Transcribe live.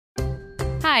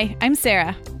Hi, I'm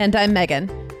Sarah. And I'm Megan.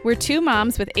 We're two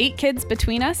moms with 8 kids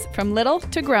between us, from little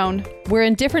to grown. We're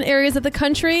in different areas of the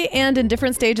country and in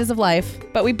different stages of life.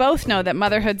 But we both know that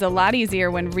motherhood's a lot easier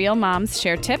when real moms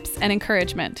share tips and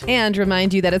encouragement. And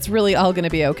remind you that it's really all going to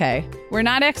be okay. We're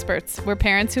not experts. We're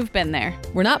parents who've been there.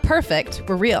 We're not perfect.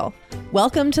 We're real.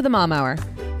 Welcome to the Mom Hour.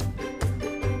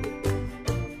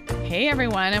 Hey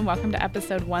everyone, and welcome to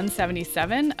episode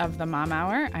 177 of the Mom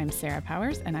Hour. I'm Sarah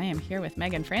Powers, and I am here with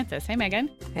Megan Francis. Hey,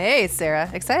 Megan. Hey, Sarah.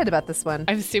 Excited about this one.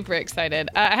 I'm super excited.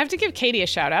 I have to give Katie a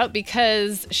shout out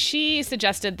because she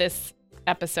suggested this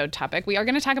episode topic. We are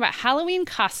going to talk about Halloween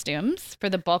costumes for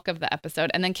the bulk of the episode.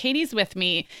 And then Katie's with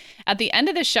me at the end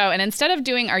of the show. And instead of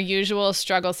doing our usual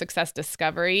struggle, success,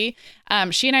 discovery,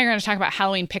 she and I are going to talk about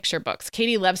Halloween picture books.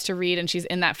 Katie loves to read, and she's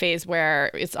in that phase where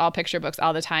it's all picture books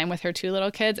all the time with her 2 little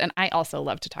kids. And I also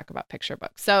love to talk about picture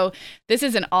books. So this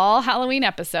is an all Halloween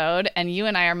episode, and you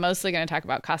and I are mostly going to talk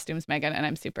about costumes, Megan, and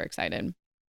I'm super excited.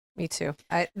 Me too.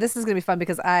 This is going to be fun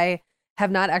because I have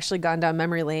not actually gone down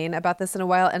memory lane about this in a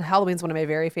while, and Halloween's one of my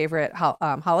very favorite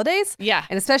holidays. Yeah.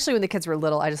 And especially when the kids were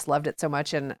little, I just loved it so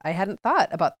much, and I hadn't thought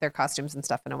about their costumes and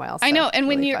stuff in a while. So I know, and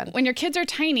really when your kids are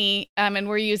tiny, and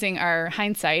we're using our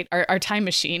hindsight, our time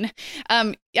machine,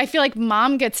 I feel like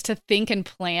mom gets to think and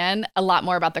plan a lot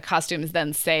more about the costumes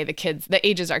than, say, the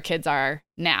ages our kids are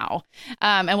now.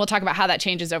 And we'll talk about how that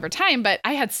changes over time. But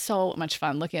I had so much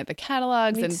fun looking at the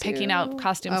catalogs and picking out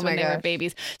costumes when they were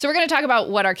babies. So we're going to talk about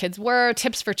what our kids were,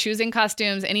 tips for choosing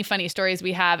costumes, any funny stories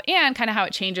we have, and kind of how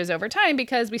it changes over time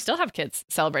because we still have kids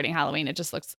celebrating Halloween. It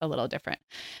just looks a little different.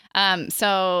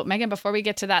 So Megan, before we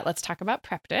get to that, let's talk about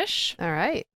Prep Dish. All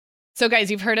right. So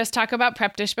guys, you've heard us talk about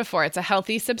Prep Dish before. It's a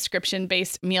healthy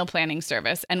subscription-based meal planning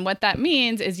service. And what that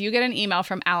means is you get an email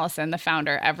from Allison, the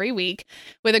founder, every week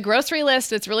with a grocery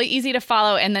list that's really easy to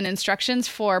follow and then instructions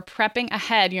for prepping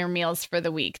ahead your meals for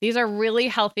the week. These are really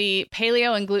healthy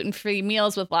paleo and gluten-free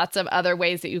meals with lots of other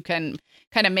ways that you can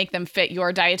kind of make them fit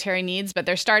your dietary needs, but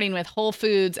they're starting with whole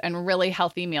foods and really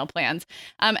healthy meal plans.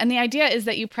 And the idea is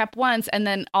that you prep once and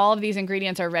then all of these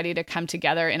ingredients are ready to come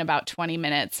together in about 20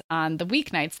 minutes on the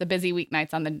weeknights, the busy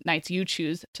weeknights, on the nights you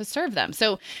choose to serve them.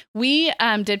 So we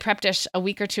did Prep Dish a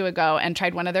week or 2 ago and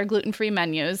tried one of their gluten-free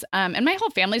menus. And my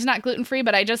whole family's not gluten-free,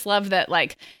 but I just love that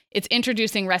it's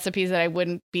introducing recipes that I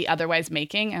wouldn't be otherwise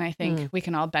making. And I think we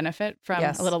can all benefit from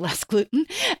a little less gluten.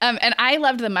 And I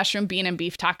loved the mushroom, bean, and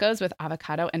beef tacos with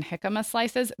avocado and jicama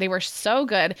slices. They were so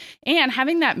good. And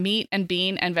having that meat and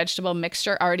bean and vegetable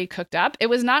mixture already cooked up, it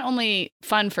was not only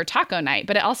fun for taco night,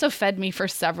 but it also fed me for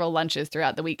several lunches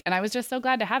throughout the week. And I was just so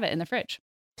glad to have it in the fridge.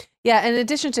 Yeah, in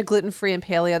addition to gluten-free and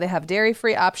paleo, they have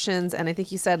dairy-free options. And I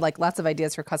think you said lots of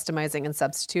ideas for customizing and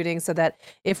substituting so that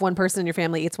if one person in your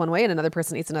family eats one way and another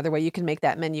person eats another way, you can make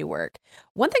that menu work.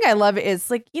 One thing I love is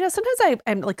sometimes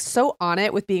I'm so on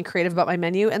it with being creative about my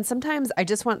menu. And sometimes I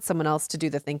just want someone else to do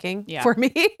the thinking for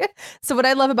me. So what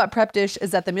I love about Prep Dish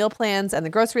is that the meal plans and the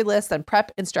grocery list and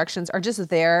prep instructions are just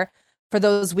there for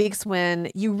those weeks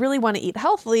when you really want to eat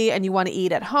healthily and you want to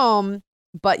eat at home,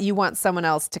 but you want someone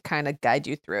else to kind of guide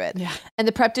you through it. Yeah. And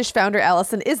the Prep Dish founder,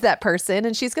 Allison, is that person,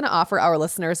 and she's going to offer our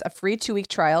listeners a free 2-week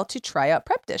trial to try out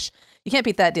Prep Dish. You can't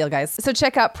beat that deal, guys. So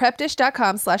check out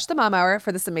prepdish.com/themomhour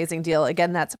for this amazing deal.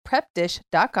 Again, that's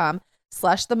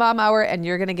prepdish.com/themomhour, and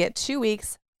you're going to get 2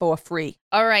 weeks for free.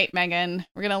 All right, Megan,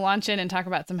 we're going to launch in and talk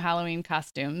about some Halloween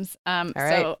costumes. All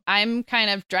right. So I'm kind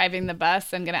of driving the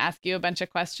bus. I'm going to ask you a bunch of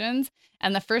questions.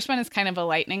 And the first one is kind of a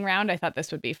lightning round. I thought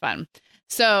this would be fun.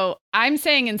 So I'm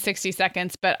saying in 60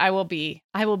 seconds, but I will be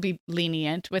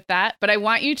lenient with that. But I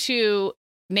want you to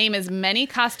name as many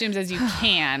costumes as you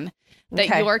can that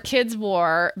your kids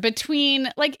wore between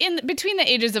the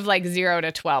ages of 0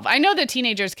 to 12. I know that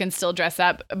teenagers can still dress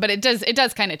up, but it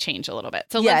does kind of change a little bit.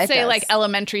 So let's say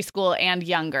elementary school and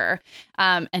younger,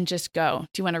 and just go.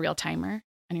 Do you want a real timer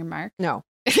on your mark? No,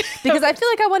 because I feel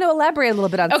like I want to elaborate a little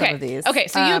bit on some of these. Okay,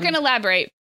 so you can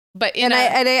elaborate, but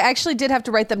I actually did have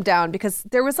to write them down because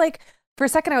there was for a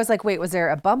second I was like, wait, was there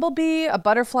a bumblebee, a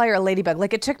butterfly, or a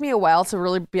ladybug? It took me a while to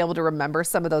really be able to remember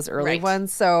some of those early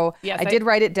ones. So yes, I did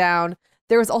write it down.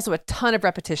 There was also a ton of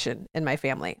repetition in my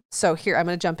family. So here, I'm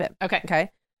going to jump in. Okay.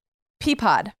 Pea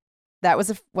pod. That was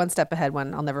a one step ahead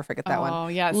one. I'll never forget that one. Oh,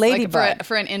 yes. Ladybug.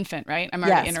 For an infant, right? I'm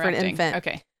already interrupting. For an infant.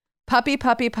 Okay. Puppy.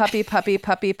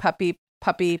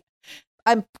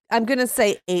 I'm going to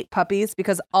say 8 puppies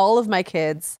because all of my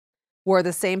kids wore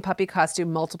the same puppy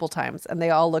costume multiple times, and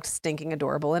they all looked stinking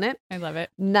adorable in it. I love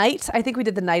it. Knight, I think we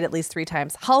did the Knight at least 3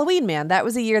 times. Halloween Man, that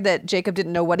was a year that Jacob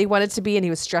didn't know what he wanted to be, and he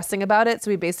was stressing about it,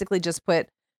 so he basically just put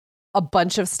a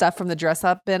bunch of stuff from the dress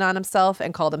up bin on himself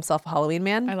and called himself a Halloween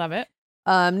Man. I love it.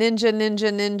 Ninja.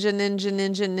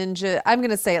 I'm going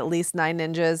to say at least 9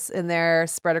 ninjas in there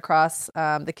spread across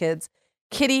the kids.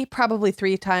 Kitty, probably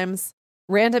 3 times.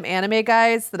 Random anime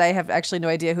guys that I have actually no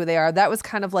idea who they are. That was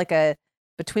kind of like a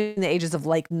between the ages of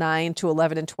like 9 to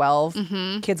 11 and 12.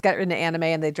 Mm-hmm. Kids got into anime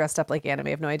and they dressed up like anime.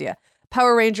 I have no idea.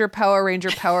 Power Ranger.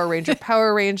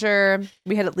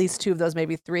 We had at least 2 of those,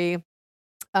 maybe 3.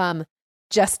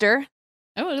 Jester.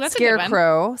 Oh, that's Scarecrow.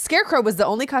 a good one. Scarecrow was the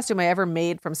only costume I ever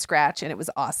made from scratch, and it was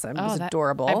awesome. It was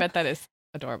adorable. I bet that is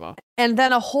adorable. And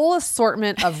then a whole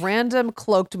assortment of random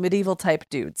cloaked medieval type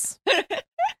dudes.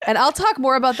 And I'll talk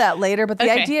more about that later, but the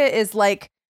idea is like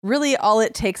really all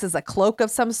it takes is a cloak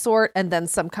of some sort and then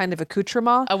some kind of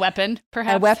accoutrement. A weapon,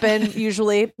 perhaps. A weapon,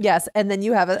 usually. Yes. And then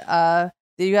you have a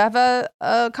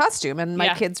costume. And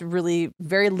my kids really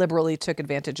very liberally took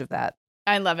advantage of that.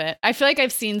 I love it. I feel like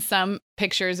I've seen some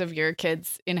pictures of your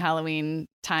kids in Halloween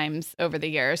times over the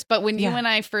years. But when you and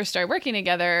I first started working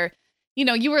together, you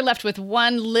know, you were left with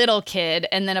one little kid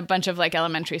and then a bunch of like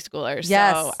elementary schoolers.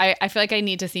 Yes. So I feel like I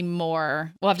need to see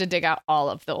more. We'll have to dig out all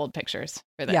of the old pictures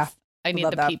for this. Yeah, I need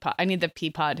the Peapod. I need the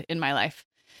Peapod in my life.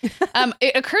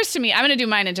 It occurs to me, I'm going to do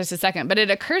mine in just a second, but it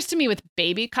occurs to me with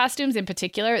baby costumes in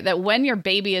particular that when your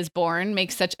baby is born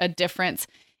makes such a difference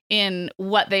in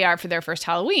what they are for their first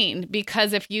Halloween.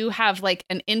 Because if you have like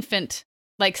an infant,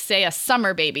 like say a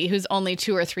summer baby who's only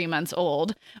 2 or 3 months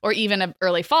old, or even an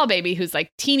early fall baby who's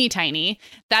like teeny tiny,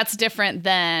 that's different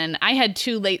than I had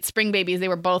 2 late spring babies. They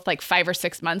were both like 5 or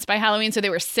 6 months by Halloween. So they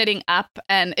were sitting up,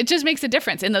 and it just makes a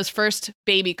difference in those first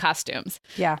baby costumes.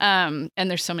 Yeah. And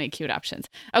there's so many cute options.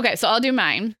 Okay. So I'll do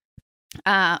mine.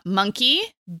 Monkey,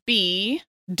 bee,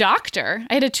 doctor.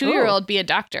 I had a 2-year-old be a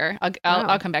doctor.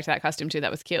 I'll come back to that costume too. That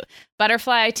was cute.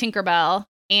 Butterfly, Tinkerbell,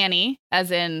 Annie,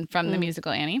 as in from the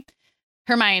musical Annie,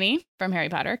 Hermione from Harry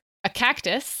Potter, a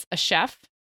cactus, a chef,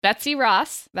 Betsy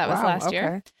Ross. That was last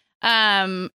year.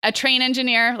 A train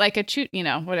engineer, like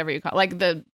whatever you call it, like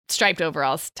the striped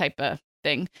overalls type of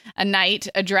thing. A knight,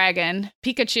 a dragon,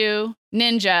 Pikachu,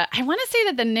 ninja. I want to say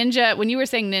that the ninja, when you were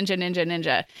saying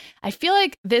ninja, I feel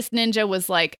like this ninja was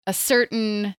like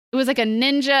it was like a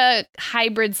ninja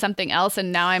hybrid something else,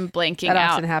 and now I'm blanking out.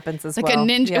 That often happens as like well. Like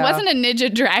a ninja. Yeah. It wasn't a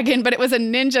ninja dragon, but it was a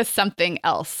ninja something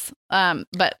else. But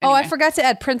anyway. Oh, I forgot to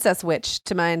add Princess Witch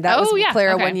to mine. That was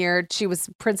Clara one year. She was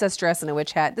princess dress and a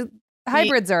witch hat.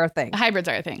 Hybrids are a thing. Hybrids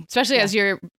are a thing, especially as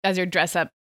your dress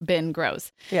up bin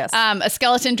grows. Yes. A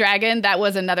skeleton dragon, that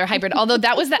was another hybrid, although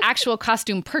that was the actual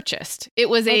costume purchased. It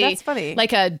was that's funny.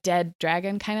 Like a dead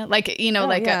dragon kind of like,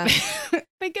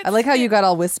 I like how you got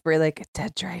all whispery, like a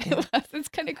dead dragon. It's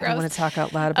kind of gross. I want to talk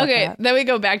out loud about that. Then we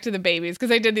go back to the babies because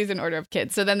I did these in order of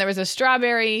kids. So then there was a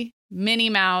strawberry,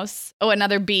 Minnie Mouse,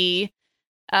 another bee,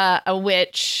 a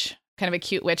witch, kind of a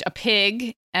cute witch, a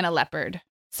pig, and a leopard.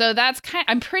 So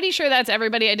I'm pretty sure that's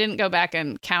everybody. I didn't go back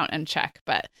and count and check,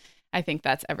 but I think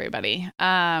that's everybody.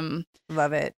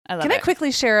 Love it. Can I quickly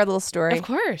share a little story? Of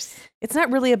course. It's not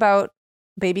really about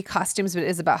baby costumes, but it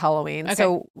is about Halloween. Okay.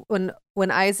 So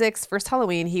when Isaac's first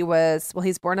Halloween,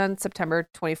 he's born on September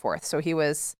 24th. So he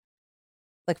was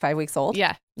like 5 weeks old.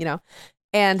 Yeah.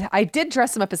 And I did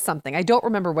dress him up as something. I don't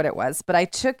remember what it was, but I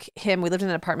took him, we lived in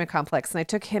an apartment complex, and I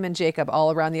took him and Jacob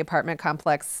all around the apartment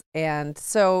complex. And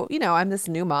so, I'm this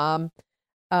new mom.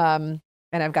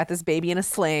 And I've got this baby in a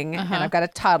sling, and I've got a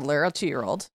toddler, a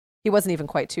 2-year-old. He wasn't even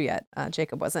quite 2 yet.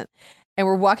 Jacob wasn't. And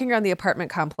we're walking around the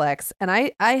apartment complex, and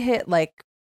I hit like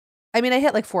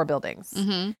 4 buildings.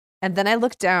 Mm-hmm. And then I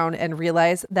looked down and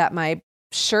realized that my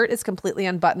shirt is completely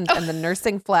unbuttoned and the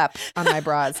nursing flap on my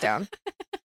bra is down.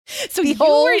 So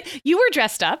you were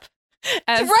dressed up.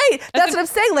 That's what I'm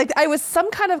saying. Like I was some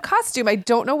kind of costume. I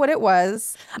don't know what it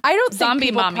was. I don't think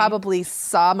people probably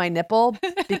saw my nipple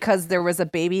because there was a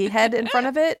baby head in front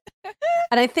of it.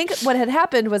 And I think what had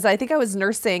happened was I think I was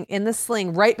nursing in the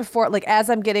sling right before, like as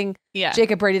I'm getting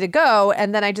Jacob ready to go.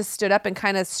 And then I just stood up and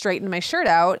kind of straightened my shirt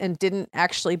out and didn't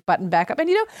actually button back up. And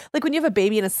like when you have a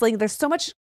baby in a sling, there's so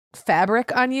much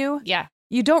fabric on you. Yeah.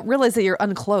 You don't realize that you're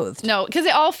unclothed. No, because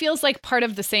it all feels like part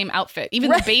of the same outfit.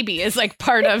 Even the baby is like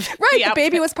part of the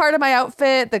baby was part of my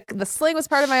outfit. The sling was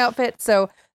part of my outfit. So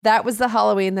that was the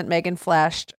Halloween that Megan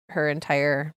flashed her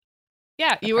entire.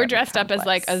 Yeah, you were dressed up as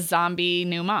like a zombie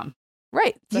new mom.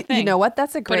 Right. You know what?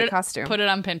 That's a great costume. Put it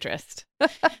on Pinterest.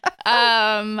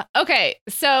 Okay.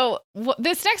 So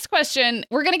this next question,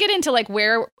 we're going to get into like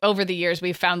where over the years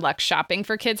we've found luck shopping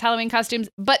for kids' Halloween costumes.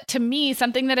 But to me,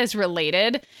 something that is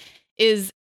related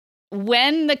is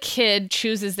when the kid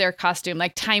chooses their costume,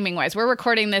 like timing wise. We're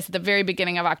recording this at the very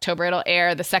beginning of October. It'll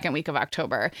air the second week of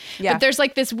October. Yeah. But there's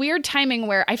like this weird timing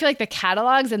where I feel like the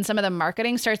catalogs and some of the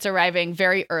marketing starts arriving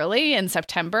very early in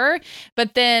September.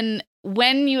 But then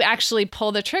when you actually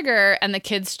pull the trigger and the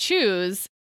kids choose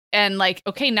and like,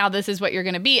 okay, now this is what you're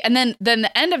going to be. And then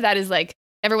the end of that is like,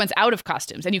 everyone's out of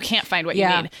costumes and you can't find what you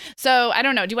need. So I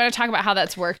don't know. Do you want to talk about how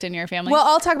that's worked in your family? Well,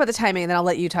 I'll talk about the timing and then I'll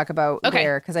let you talk about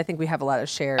wear, because I think we have a lot of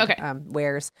shared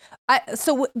wares.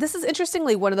 So this is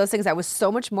interestingly one of those things I was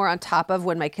so much more on top of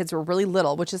when my kids were really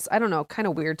little, which is, I don't know, kind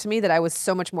of weird to me that I was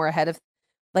so much more ahead of,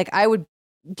 like I would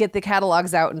get the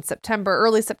catalogs out in September,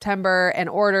 early September, and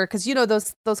order, because you know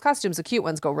those costumes, the cute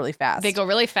ones, go really fast. They go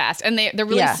really fast, and they're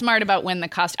really smart about when the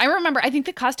costume. I remember, I think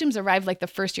the costumes arrived like the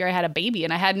first year I had a baby,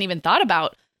 and I hadn't even thought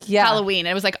about Halloween.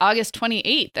 It was like August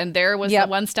 28th, and there was the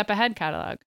One Step Ahead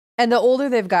catalog. And the older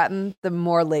they've gotten, the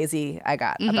more lazy I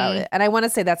got about it. And I want to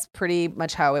say that's pretty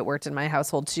much how it worked in my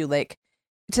household too. Like,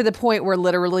 to the point where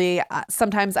literally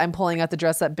sometimes I'm pulling out the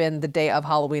dress up bin the day of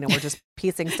Halloween and we're just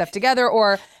piecing stuff together,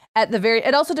 or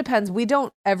it also depends. We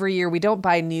don't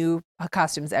buy new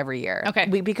costumes every year. Okay.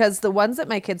 Because the ones that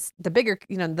my kids, the bigger,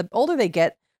 the older they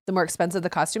get, the more expensive the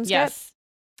costumes get.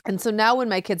 And so now when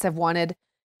my kids have wanted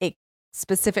a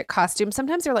specific costume,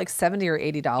 sometimes they're like $70 or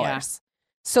 $80. Yeah.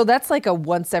 So that's like a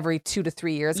once every 2 to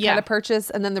 3 years kind of purchase.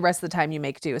 And then the rest of the time you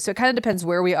make do. So it kind of depends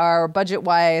where we are budget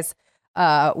wise,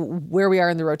 where we are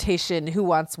in the rotation, who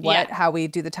wants what, how we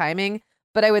do the timing.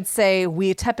 But I would say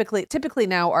we typically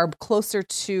now are closer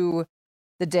to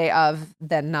the day of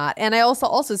than not. And I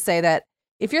also say that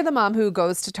if you're the mom who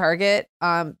goes to Target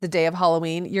the day of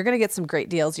Halloween, you're going to get some great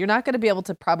deals. You're not going to be able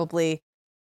to probably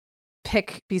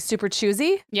be super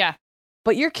choosy. Yeah.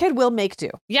 But your kid will make do.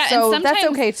 Yeah. So and that's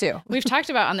okay too. We've talked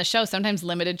about on the show, sometimes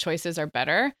limited choices are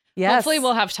better. Yes. Hopefully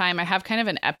we'll have time. I have kind of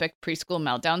an epic preschool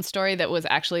meltdown story that was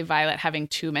actually Violet having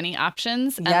too many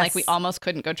options. And like we almost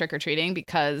couldn't go trick-or-treating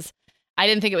because I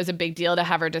didn't think it was a big deal to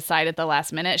have her decide at the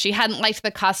last minute. She hadn't liked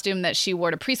the costume that she wore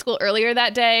to preschool earlier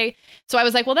that day. So I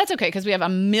was like, well, that's okay because we have a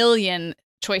million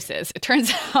choices. It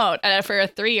turns out for a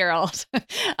 3-year-old,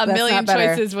 a million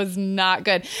choices was not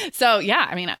good. So yeah,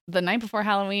 I mean, the night before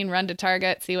Halloween, run to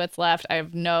Target, see what's left.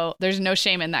 There's no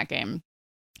shame in that game.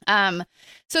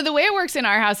 So the way it works in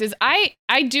our house is I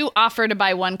do offer to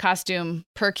buy one costume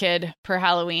per kid per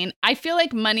Halloween. I feel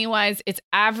like money-wise, it's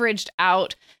averaged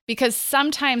out because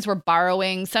sometimes we're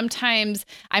borrowing. Sometimes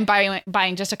I'm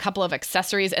buying just a couple of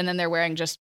accessories and then they're wearing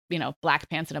just, black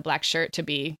pants and a black shirt to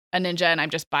be a ninja and I'm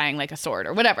just buying like a sword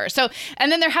or whatever. So, and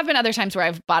then there have been other times where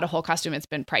I've bought a whole costume. It's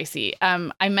been pricey.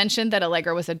 I mentioned that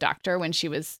Allegra was a doctor when she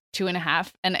was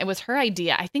 2.5 and it was her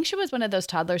idea. I think she was one of those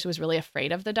toddlers who was really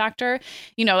afraid of the doctor,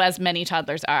 as many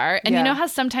toddlers are. And you know how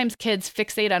sometimes kids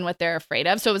fixate on what they're afraid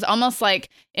of. So it was almost like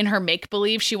in her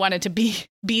make-believe, she wanted to be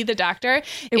the doctor.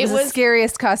 It was the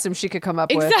scariest costume she could come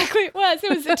up with. Exactly. It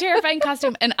was a terrifying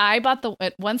costume. And I bought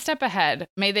One Step Ahead.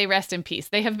 May they rest in peace.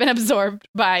 They have been absorbed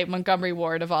by Montgomery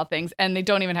Ward of all things, and they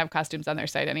don't even have costumes on their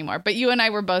site anymore. But you and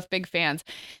I were both big fans.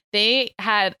 They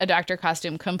had a doctor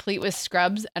costume complete with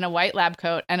scrubs and a white lab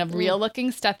coat and a real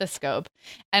looking stethoscope.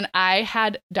 And I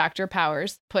had Dr.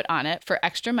 Powers put on it for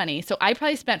extra money. So I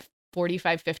probably spent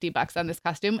 $45-$50 on this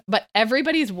costume, but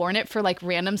everybody's worn it for like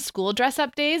random school dress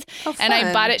up days. Oh, and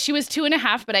I bought it. She was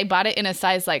 2.5, but I bought it in a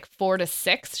size like 4 to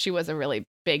 6. She was a really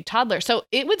big toddler. So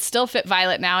it would still fit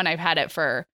Violet now. And I've had it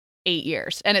for 8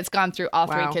 years and it's gone through all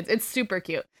 3 kids. It's super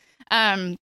cute.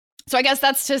 So I guess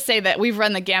that's to say that we've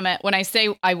run the gamut. When I say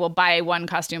I will buy one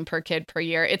costume per kid per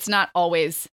year, it's not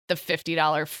always the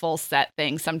 $50 full set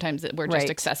thing. Sometimes we're just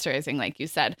accessorizing, like you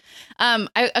said.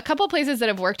 A couple places that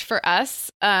have worked for us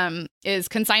is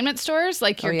consignment stores,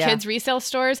 like your kids' resale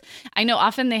stores. I know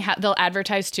often they'll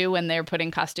advertise too when they're putting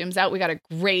costumes out. We got a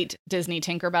great Disney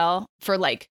Tinkerbell for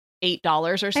like $8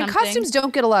 or something. And costumes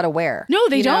don't get a lot of wear. No,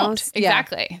 they don't.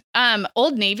 Exactly.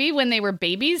 Old Navy, when they were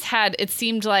babies, it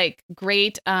seemed like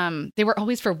great. They were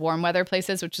always for warm weather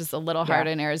places, which is a little hard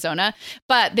in Arizona.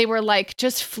 But they were like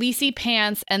just fleecy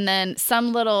pants and then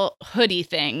some little hoodie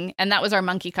thing. And that was our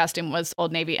monkey costume, was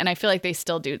Old Navy. And I feel like they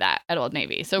still do that at Old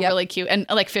Navy. So really cute. And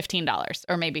like $15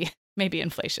 or maybe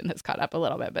inflation has caught up a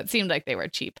little bit, but it seemed like they were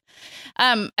cheap.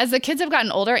 As the kids have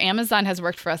gotten older, Amazon has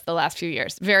worked for us the last few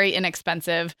years. Very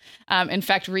inexpensive. In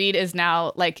fact, Reed is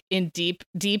now like deep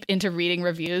into reading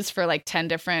reviews for like 10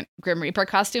 different Grim Reaper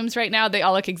costumes right now. They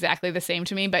all look exactly the same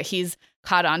to me, but he's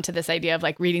caught on to this idea of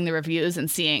like reading the reviews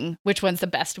and seeing which one's the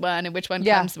best one and which one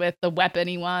comes with the weapon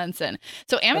he wants. And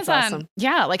so Amazon,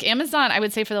 Amazon, I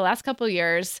would say for the last couple of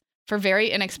years, for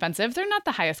very inexpensive, they're not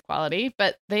the highest quality,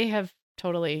 but they have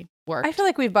totally worked. I feel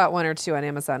like we've bought 1 or 2 on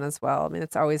Amazon as well. I mean,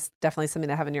 it's always definitely something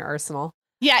to have in your arsenal.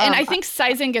 Yeah. And I think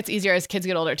sizing gets easier as kids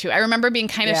get older too. I remember being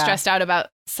kind of stressed out about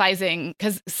sizing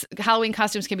because Halloween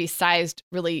costumes can be sized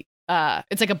really,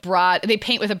 it's like they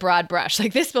paint with a broad brush.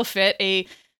 Like this will fit a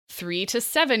 3 to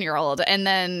 7-year-old, and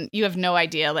then you have no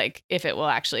idea like if it will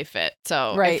actually fit.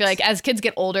 So I feel like as kids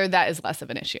get older, that is less of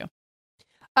an issue.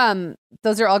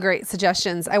 Those are all great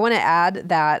suggestions. I want to add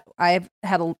that I've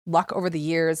had a luck over the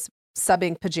years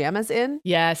subbing pajamas in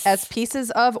as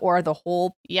pieces of, or the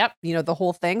whole, the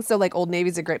whole thing. So like Old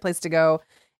Navy's a great place to go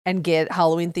and get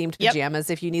Halloween themed pajamas.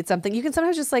 If you need something, you can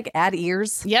sometimes just like add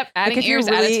ears. Adding like ears,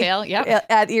 add a tail.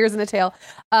 Add ears and a tail.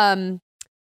 A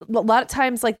lot of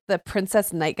times like the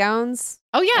princess nightgowns.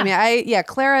 Oh yeah. I mean,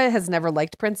 Clara has never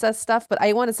liked princess stuff, but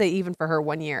I want to say even for her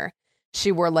one year,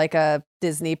 she wore like a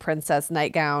Disney princess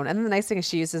nightgown. And then the nice thing is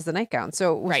she uses the nightgown.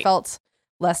 So it felt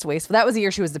less wasteful. That was the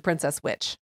year she was the princess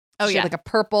witch. She had like a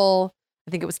purple,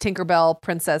 I think it was Tinkerbell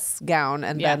princess gown,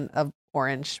 and then a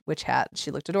orange witch hat.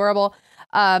 She looked adorable.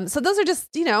 So those are just,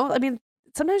 I mean,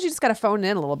 sometimes you just got to phone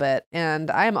it in a little bit. And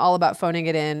I am all about phoning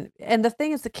it in. And the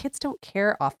thing is, the kids don't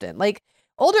care often. Like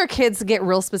older kids get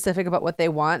real specific about what they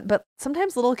want, but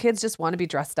sometimes little kids just want to be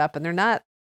dressed up and they're not.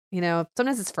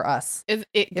 Sometimes it's for us. It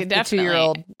definitely.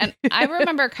 2-year-old. And I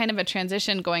remember kind of a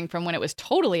transition going from when it was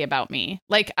totally about me.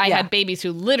 Like I had babies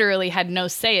who literally had no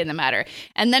say in the matter.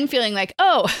 And then feeling like,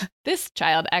 oh, this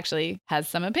child actually has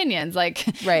some opinions. Like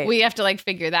we have to like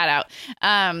figure that out.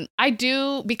 I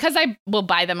do, because I will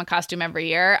buy them a costume every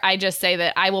year. I just say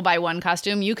that I will buy one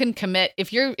costume. You can commit.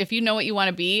 If you know what you want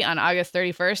to be on August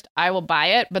 31st, I will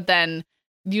buy it. But then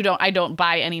I don't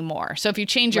buy anymore. So if you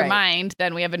change your mind,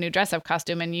 then we have a new dress up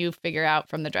costume and you figure out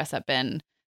from the dress up bin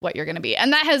what you're going to be.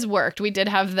 And that has worked. We did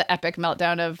have the epic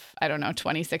meltdown of,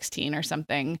 2016 or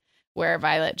something, where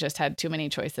Violet just had too many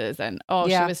choices and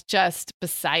she was just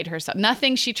beside herself.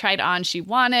 Nothing she tried on she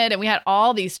wanted. And we had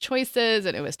all these choices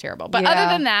and it was terrible. But other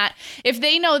than that, if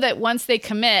they know that once they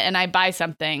commit and I buy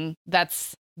something, that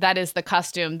is the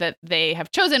costume that they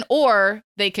have chosen, or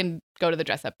they can go to the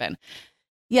dress up bin.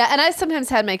 Yeah, and I sometimes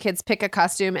had my kids pick a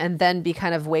costume and then be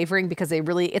kind of wavering because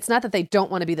it's not that they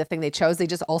don't want to be the thing they chose. They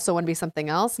just also want to be something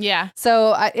else. Yeah.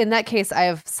 So in that case, I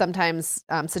have sometimes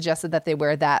suggested that they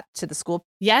wear that to the school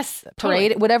parade.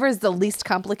 Totally. Whatever is the least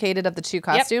complicated of the two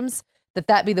costumes,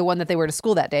 that be the one that they wear to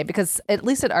school that day. Because at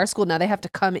least at our school now, they have to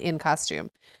come in costume.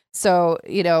 So,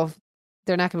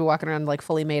 they're not going to be walking around like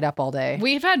fully made up all day.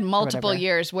 We've had multiple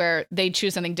years where they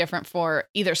choose something different for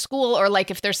either school or like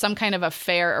if there's some kind of a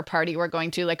fair or party we're going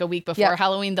to like a week before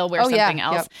Halloween, they'll wear something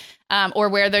else or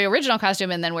wear the original costume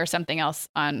and then wear something else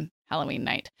on Halloween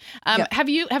night. Have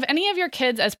any of your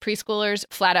kids as preschoolers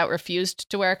flat out refused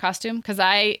to wear a costume? Because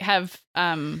I have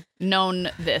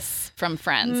known this from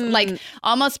friends, like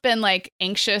almost been like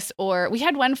anxious, or we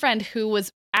had one friend who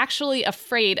was actually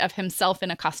afraid of himself in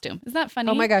a costume. Isn't that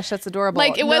funny? Oh my gosh, that's adorable.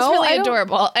 Like it was really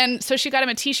adorable. And so she got him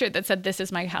a t-shirt that said, "This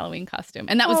is my Halloween costume."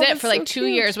 And that was it for like 2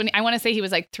 years. When I want to say he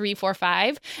was like 3, 4,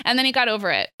 5. And then he got over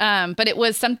it. But it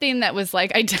was something that was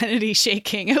like identity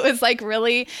shaking. It was like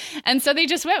really. And so they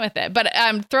just went with it. But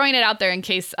I'm throwing it out there in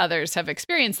case others have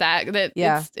experienced that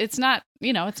it's not,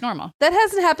 it's normal. That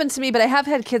hasn't happened to me, but I have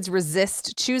had kids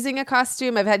resist choosing a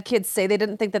costume. I've had kids say they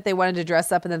didn't think that they wanted to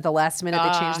dress up and then at the last minute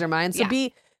they changed their mind. So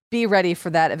be ready for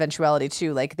that eventuality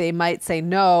too. Like they might say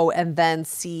no and then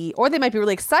or they might be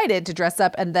really excited to dress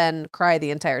up and then cry the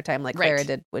entire time like Clara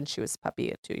did when she was a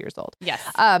puppy at 2 years old. Yes.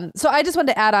 So I just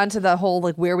wanted to add on to the whole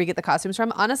like where we get the costumes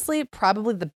from. Honestly,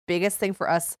 probably the biggest thing for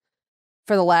us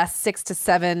for the last 6 to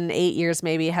 7, 8 years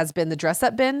maybe has been the dress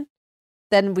up bin.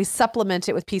 Then we supplement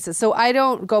it with pieces. So I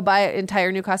don't go buy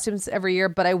entire new costumes every year,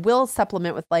 but I will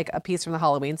supplement with like a piece from the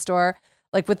Halloween store.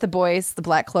 Like with the boys, the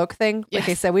black cloak thing. Like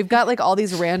I said, we've got like all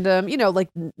these random, like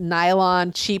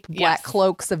nylon, cheap black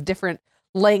cloaks of different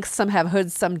lengths. Some have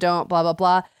hoods, some don't, blah, blah,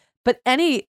 blah. But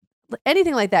anything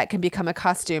like that can become a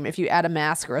costume if you add a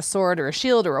mask or a sword or a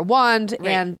shield or a wand.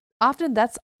 Right. And often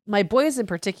that's, my boys in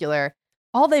particular,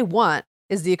 all they want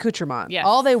is the accoutrement. Yes.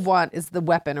 All they want is the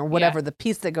weapon or whatever, the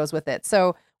piece that goes with it.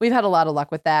 So we've had a lot of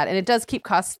luck with that. And it does keep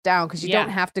costs down because you don't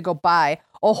have to go buy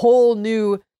a whole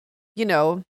new, you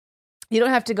don't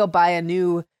have to go buy a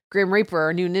new Grim Reaper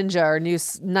or new Ninja or new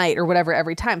Knight or whatever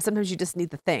every time. Sometimes you just need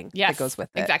the thing that goes with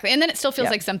it. Exactly. And then it still feels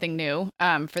like something new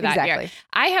for that year.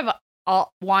 I have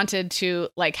wanted to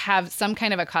like have some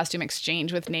kind of a costume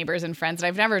exchange with neighbors and friends, and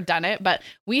I've never done it, but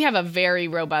we have a very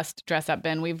robust dress up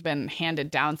bin. We've been handed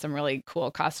down some really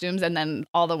cool costumes and then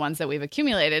all the ones that we've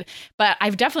accumulated, but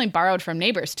I've definitely borrowed from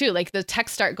neighbors too. Like the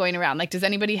texts start going around, like, does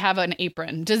anybody have an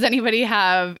apron? Does anybody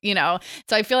have,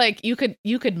 so I feel like you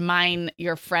could mine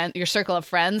your circle of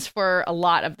friends for a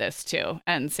lot of this too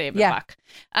and save a buck.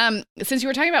 Since you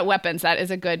were talking about weapons, that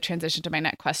is a good transition to my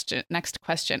next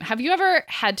question. Have you ever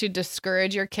had to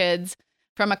discourage your kids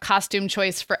from a costume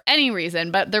choice for any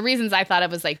reason, but the reasons I thought of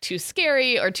was like too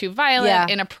scary or too violent,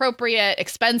 inappropriate,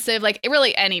 expensive, like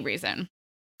really any reason.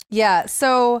 Yeah.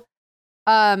 So,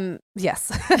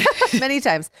 yes, many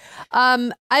times.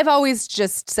 I've always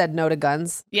just said no to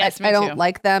guns. Yes, I don't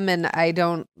like them, and I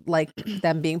don't like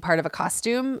them being part of a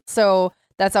costume. So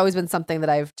that's always been something that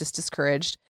I've just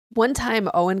discouraged. One time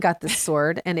Owen got this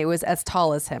sword and it was as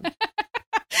tall as him.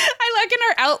 I like in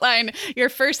our outline, your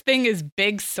first thing is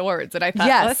big swords. And I thought,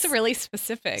 oh, that's really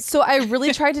specific. So I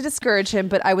really tried to discourage him,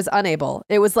 but I was unable.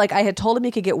 It was like I had told him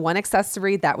he could get one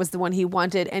accessory. That was the one he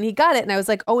wanted. And he got it. And I was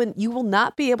like, Owen, you will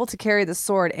not be able to carry the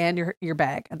sword and your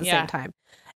bag at the same time.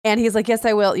 And he's like, yes,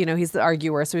 I will. You know, he's the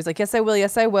arguer. So he's like, yes, I will.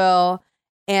 Yes, I will.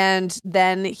 And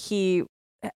then he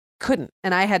couldn't.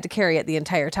 And I had to carry it the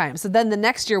entire time. So then the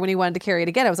next year when he wanted to carry it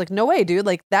again, I was like, no way, dude.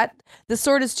 Like the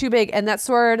sword is too big. And that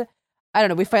sword, I don't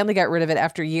know, we finally got rid of it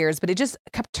after years, but it just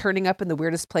kept turning up in the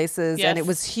weirdest places. Yes. And it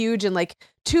was huge and like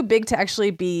too big to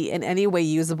actually be in any way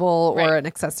usable or an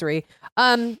accessory.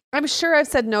 I'm sure I've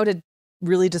said no to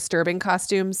really disturbing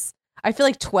costumes. I feel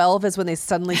like 12 is when they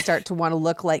suddenly start to want to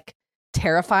look like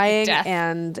terrifying. Death.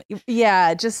 And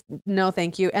just no,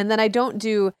 thank you. And then I don't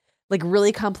do like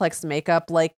really complex makeup,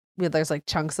 like there's like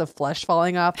chunks of flesh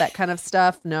falling off, that kind of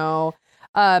stuff. No.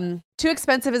 Too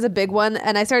expensive is a big one.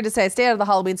 And I started to say I stay out of the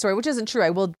Halloween store, which isn't true. I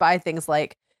will buy things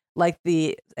like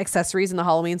the accessories in the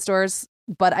Halloween stores,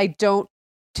 but I don't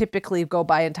typically go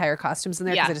buy entire costumes in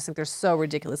there because I just think they're so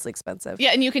ridiculously expensive.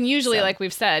 Yeah, and you can usually, like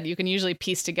we've said, you can usually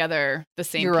piece together the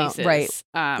same pieces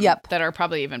that are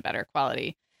probably even better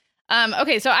quality.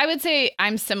 Okay, so I would say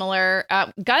I'm similar.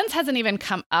 Guns hasn't even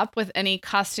come up with any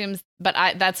costumes, but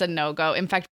that's a no-go. In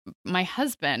fact, my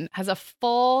husband has a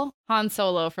full Han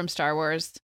Solo from Star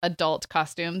Wars adult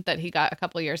costume that he got a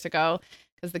couple of years ago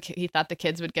because he thought the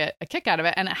kids would get a kick out of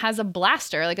it. And it has a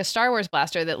blaster, like a Star Wars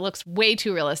blaster that looks way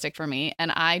too realistic for me.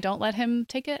 And I don't let him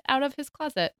take it out of his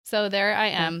closet. So there I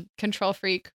am, control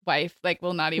freak wife, like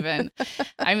will not even,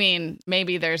 I mean,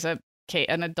 maybe there's an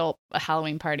adult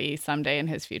Halloween party someday in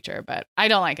his future, but I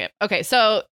don't like it. Okay.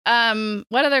 So,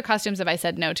 what other costumes have I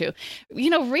said no to?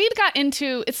 You know, Reed got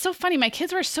into, it's so funny. My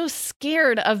kids were so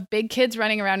scared of big kids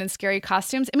running around in scary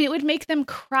costumes. I mean, it would make them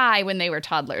cry when they were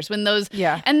toddlers, and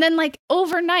then like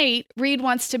overnight, Reed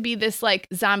wants to be this like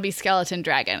zombie skeleton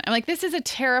dragon. I'm like, this is a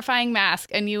terrifying mask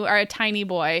and you are a tiny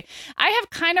boy. I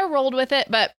have kind of rolled with it,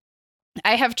 but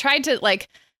I have tried to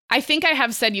I think I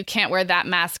have said you can't wear that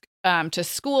mask to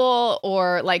school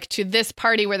or like to this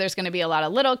party where there's going to be a lot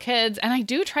of little kids. And I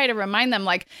do try to remind them,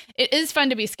 like, it is fun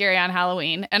to be scary on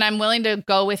Halloween. And I'm willing to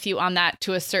go with you on that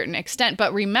to a certain extent.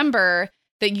 But remember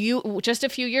that you, just a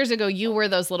few years ago, you were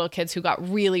those little kids who got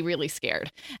really, really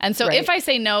scared. And so if I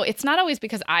say no, it's not always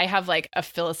because I have like a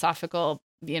philosophical,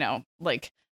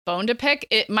 like bone to pick.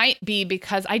 It might be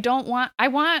because I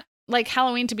want like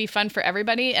Halloween to be fun for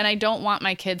everybody. And I don't want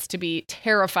my kids to be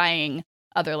terrifying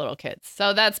other little kids.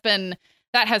 So that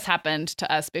has happened to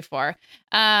us before.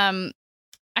 I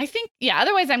think,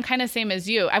 otherwise I'm kind of same as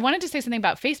you. I wanted to say something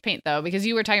about face paint though, because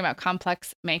you were talking about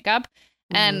complex makeup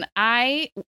and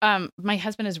my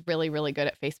husband is really, really good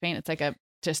at face paint. It's like a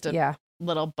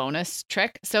little bonus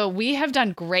trick. So we have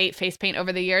done great face paint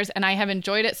over the years and I have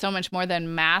enjoyed it so much more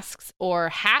than masks or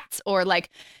hats or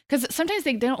like, because sometimes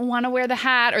they don't want to wear the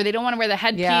hat or they don't want to wear the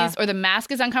headpiece or the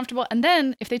mask is uncomfortable. And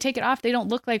then if they take it off, they don't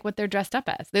look like what they're dressed up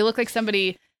as. They look like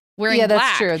somebody wearing black.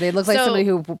 That's true. They look like somebody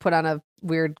who put on a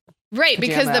weird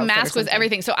because the mask was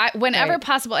everything. So whenever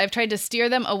possible, I've tried to steer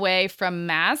them away from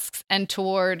masks and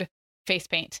toward face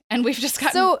paint, and we've just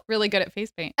gotten really good at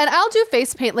face paint. And I'll do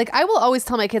face paint. Like I will always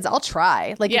tell my kids, I'll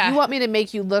try. Like if you want me to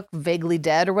make you look vaguely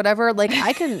dead or whatever, like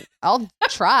I'll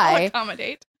try. I'll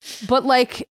accommodate. But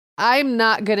like I'm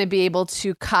not going to be able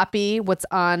to copy what's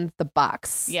on the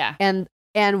box. Yeah. And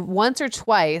once or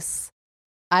twice,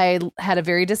 I had a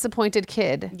very disappointed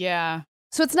kid. Yeah.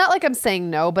 So it's not like I'm saying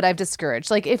no, but I've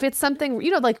discouraged. Like if it's something,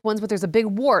 like ones where there's a big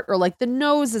wart or like the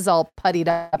nose is all puttied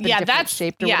up and different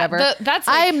shaped or whatever. That's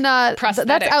like I'm not, that's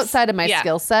outside of my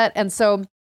skill set. And so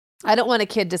I don't want a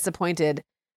kid disappointed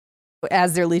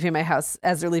as they're leaving my house,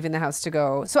 as they're leaving the house to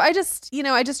go. So I just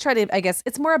try to, I guess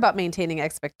it's more about maintaining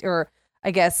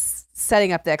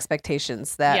setting up the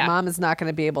expectations that mom is not going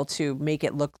to be able to make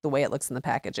it look the way it looks in the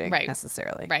packaging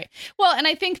necessarily. Right. Well, and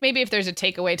I think maybe if there's a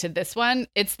takeaway to this one,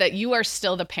 it's that you are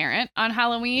still the parent on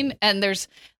Halloween. And there's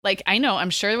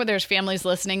I'm sure there's families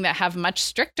listening that have much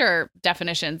stricter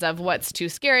definitions of what's too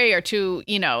scary or too,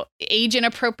 age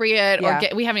inappropriate or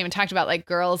we haven't even talked about like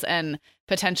girls and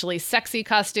potentially sexy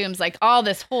costumes, like all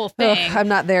this whole thing. I'm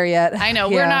not there yet. I know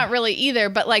we're not really either,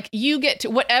 but like you get to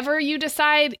whatever you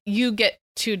decide, you get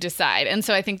to decide. And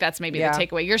so I think that's maybe Yeah. the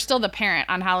takeaway. You're still the parent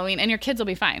on Halloween and your kids will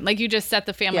be fine. Like you just set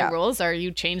the family Yeah. rules, or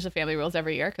you change the family rules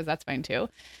every year, because that's fine too.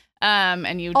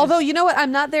 And you Although, you know what?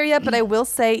 I'm not there yet, but I will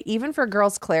say, even for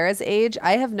girls Clara's age,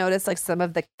 I have noticed like some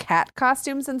of the cat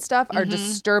costumes and stuff are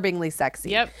disturbingly sexy.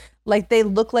 Yep. Like they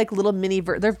look like little mini,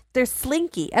 they're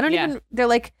slinky. I don't Yeah.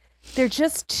 even, they're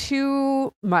just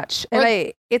too much.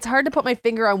 And it's hard to put my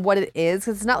finger on what it is,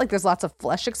 because it's not like there's lots of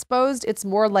flesh exposed. It's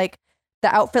more like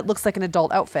the outfit looks like an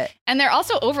adult outfit. And they're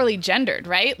also overly gendered,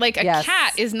 right? Like a Yes.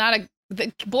 cat is not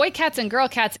the boy cats and girl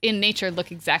cats in nature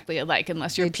look exactly alike,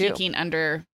 unless you're They do. peeking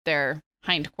under their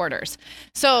hindquarters.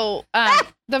 So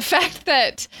the fact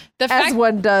that As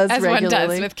one does as regularly. one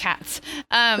does with cats,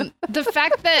 the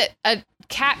fact that a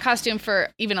cat costume for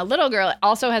even a little girl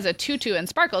also has a tutu and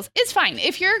sparkles is fine.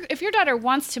 If your daughter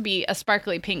wants to be a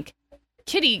sparkly pink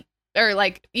kitty, or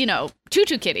like,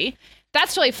 tutu kitty,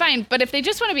 that's totally fine. But if they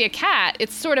just want to be a cat,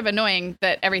 it's sort of annoying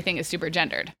that everything is super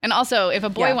gendered. And also, if a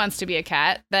boy wants to be a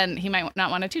cat, then he might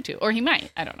not want a tutu, or he might.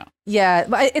 I don't know. Yeah,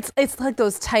 but it's like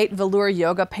those tight velour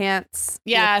yoga pants.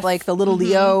 Yes. With like the little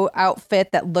Leo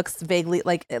outfit that looks vaguely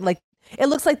like it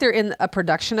looks like they're in a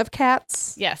production of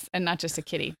Cats. Yes, and not just a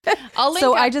kitty. I'll link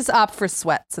So up, I just opt for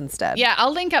sweats instead. Yeah,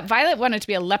 I'll link up. Violet wanted to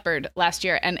be a leopard last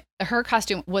year, and her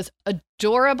costume was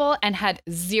adorable and had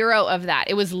zero of that.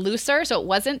 It was looser, so it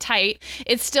wasn't tight.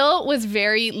 It still was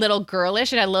very little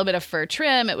girlish. It had a little bit of fur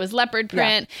trim. It was leopard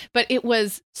print, but it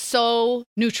was so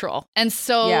neutral and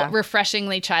so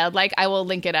refreshingly childlike. I will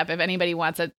link it up if anybody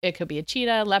wants it. It could be a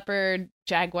cheetah, leopard,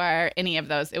 jaguar, any of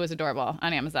those. It was adorable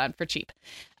on Amazon for cheap.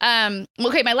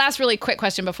 Okay, my last really quick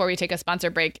question before we take a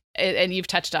sponsor break, and you've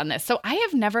touched on this. So I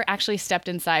have never actually stepped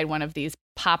inside one of these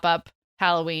pop-up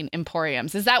Halloween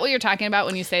emporiums. Is that what you're talking about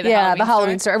when you say the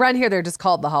Halloween store? Around here, they're just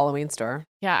called the Halloween store.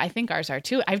 Yeah, I think ours are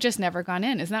too. I've just never gone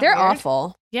in. Isn't that They're weird?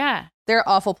 awful. Yeah. They're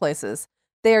awful places.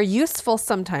 They are useful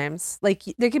sometimes. Like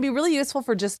they can be really useful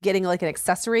for just getting like an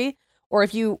accessory, or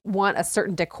if you want a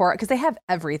certain decor, because they have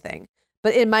everything.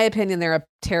 But in my opinion, they're a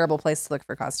terrible place to look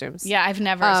for costumes. Yeah, I've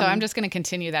never. So I'm just going to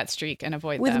continue that streak and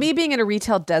avoid with them. me being in a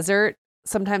retail desert,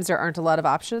 sometimes there aren't a lot of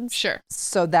options. Sure.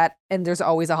 So and there's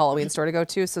always a Halloween store to go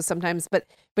to. So sometimes, but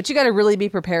you got to really be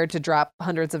prepared to drop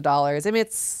hundreds of dollars. I mean,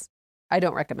 I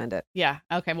don't recommend it. Yeah.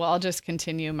 Okay. Well, I'll just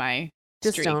continue my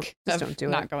streak don't do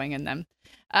not it. going in them.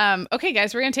 Okay,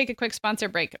 guys, we're going to take a quick sponsor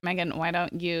break. Megan, why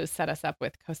don't you set us up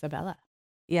with Cosabella?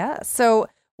 Yeah. So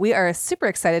we are super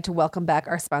excited to welcome back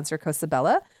our sponsor,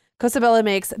 Cosabella. Cosabella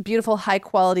makes beautiful,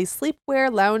 high-quality sleepwear,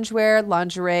 loungewear,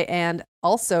 lingerie, and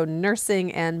also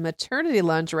nursing and maternity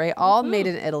lingerie, all made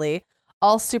in Italy,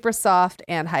 all super soft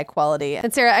and high quality.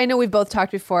 And Sarah, I know we've both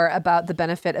talked before about the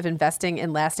benefit of investing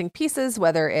in lasting pieces,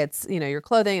 whether it's, your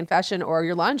clothing and fashion or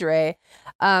your lingerie.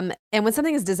 And when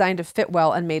something is designed to fit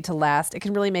well and made to last, it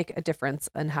can really make a difference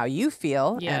in how you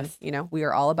feel. Yes. And, we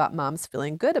are all about moms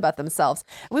feeling good about themselves.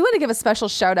 We want to give a special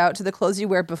shout out to the clothes you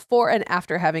wear before and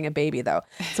after having a baby, though.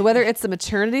 So whether it's the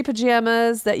maternity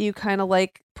pajamas that you kind of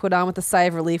like put on with a sigh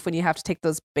of relief when you have to take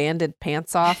those banded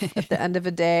pants off at the end of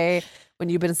a day, when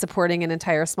you've been supporting an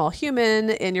entire small human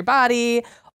in your body,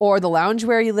 or the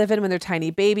loungewear you live in when they're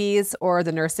tiny babies, or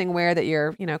the nursing wear that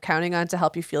you're, counting on to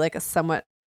help you feel like a somewhat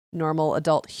normal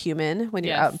adult human when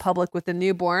you're out in public with a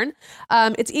newborn.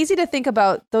 It's easy to think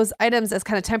about those items as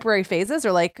kind of temporary phases,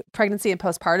 or like pregnancy and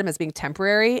postpartum as being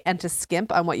temporary, and to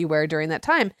skimp on what you wear during that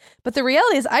time. But the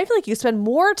reality is, I feel like you spend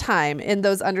more time in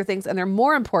those underthings, and they're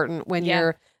more important when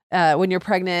you're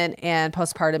pregnant and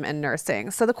postpartum and nursing.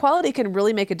 So the quality can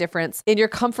really make a difference in your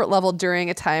comfort level during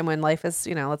a time when life is,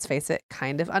 let's face it,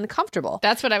 kind of uncomfortable.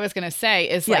 That's what I was going to say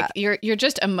is like you're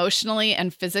just emotionally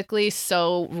and physically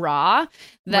so raw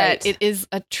that it is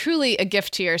truly a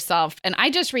gift to yourself. And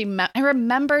I just I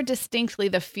remember distinctly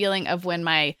the feeling of when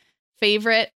my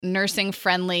favorite nursing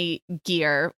friendly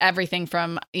gear, everything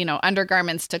from,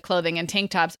 undergarments to clothing and tank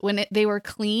tops, when they were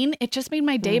clean, it just made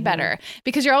my day better,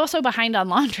 because you're also behind on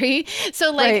laundry.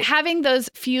 So having those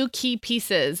few key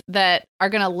pieces that are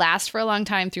going to last for a long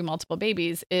time through multiple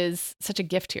babies is such a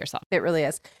gift to yourself. It really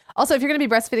is. Also, if you're going to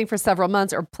be breastfeeding for several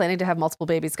months or planning to have multiple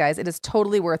babies, guys, it is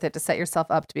totally worth it to set yourself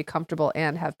up to be comfortable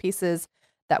and have pieces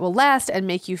that will last and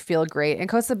make you feel great. And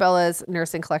Cosabella's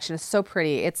nursing collection is so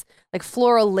pretty. It's like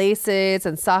floral laces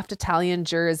and soft Italian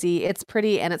jersey. It's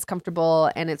pretty and it's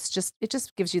comfortable, and it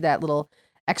just gives you that little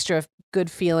extra good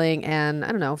feeling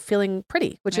and, feeling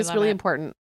pretty, which is really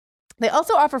important. They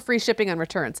also offer free shipping on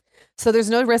returns. So there's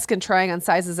no risk in trying on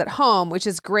sizes at home, which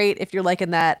is great if you're like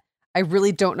in that I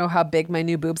really don't know how big my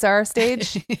new boobs are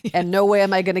stage, and no way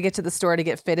am I going to get to the store to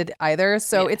get fitted either.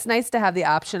 So it's nice to have the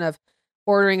option of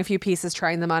ordering a few pieces,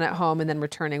 trying them on at home, and then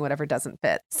returning whatever doesn't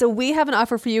fit. So we have an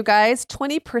offer for you guys,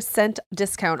 20%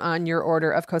 discount on your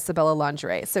order of Cosabella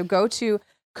lingerie. So go to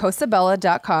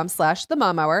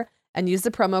cosabella.com/themomhour and use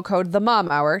the promo code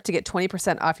themomhour to get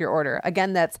 20% off your order.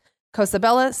 Again, that's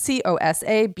Cosabella,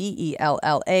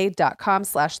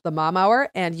 COSABELLA.com/themomhour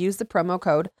and use the promo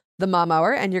code the Mom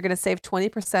Hour, and you're going to save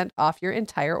 20% off your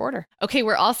entire order. Okay,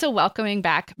 we're also welcoming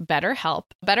back BetterHelp.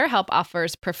 BetterHelp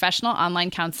offers professional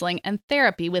online counseling and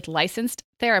therapy with licensed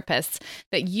therapists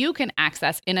that you can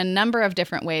access in a number of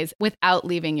different ways without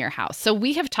leaving your house. So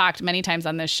we have talked many times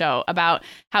on this show about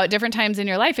how at different times in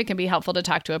your life, it can be helpful to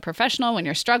talk to a professional when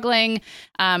you're struggling.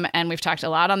 And we've talked a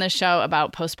lot on this show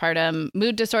about postpartum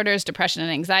mood disorders, depression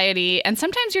and anxiety. And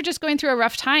sometimes you're just going through a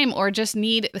rough time or just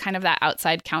need kind of that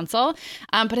outside counsel.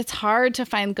 But it's hard to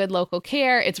find good local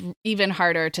care. It's even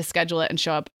harder to schedule it and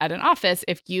show up at an office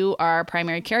if you are a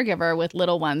primary caregiver with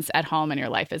little ones at home and your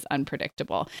life is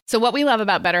unpredictable. So what we love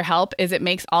about BetterHelp is it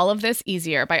makes all of this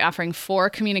easier by offering 4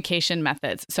 communication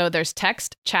methods. So there's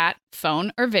text, chat,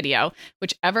 phone, or video,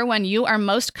 whichever one you are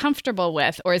most comfortable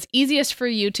with or is easiest for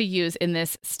you to use in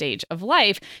this stage of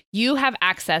life. You have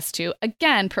access to,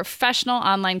 again, professional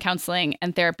online counseling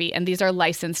and therapy, and these are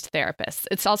licensed therapists.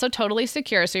 It's also totally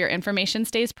secure, so your information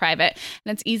stays private,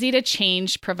 and it's easy to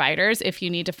change providers if you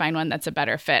need to find one that's a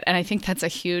better fit. And I think that's a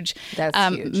huge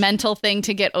mental thing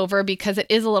to get over, because it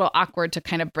is a little awkward to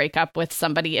kind of break up with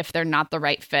somebody if they're not the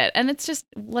right fit. And it's just,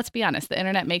 let's be honest, the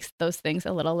internet makes those things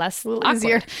a little less awkward.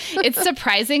 Easier. It's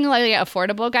surprisingly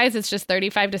affordable, guys. It's just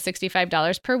 $35 to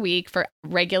 $65 per week for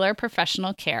regular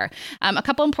professional care. A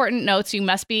couple important notes: you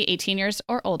must be 18 years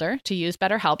or older to use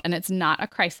BetterHelp, and it's not a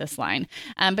crisis line.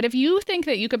 But if you think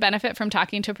that you could benefit from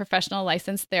talking to a professional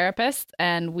licensed therapist,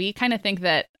 and we kind of think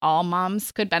that all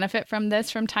moms could benefit from this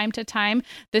from time to time,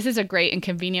 this is a great and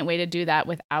convenient way to do that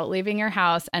without leaving your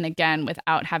house, and again,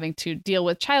 without having to deal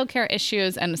with childcare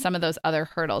issues and some of those other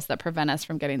hurdles that prevent us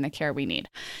from getting the care we need.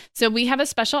 So we have a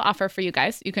special offer for you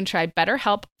guys. You can try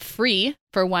BetterHelp free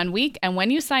for 1 week. And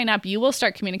when you sign up, you will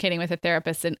start communicating with a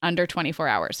therapist in under 24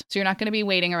 hours. So you're not going to be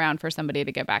waiting around for somebody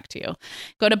to get back to you.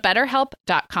 Go to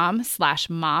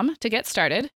betterhelp.com/mom to get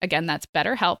started. Again, that's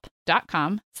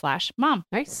betterhelp.com/mom.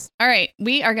 Nice. All right.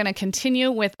 We are going to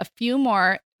continue with a few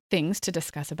more things to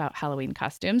discuss about Halloween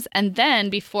costumes. And then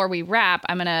before we wrap,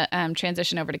 I'm going to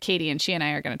transition over to Katie, and she and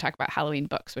I are going to talk about Halloween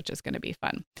books, which is going to be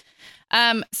fun.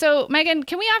 So Megan,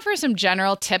 can we offer some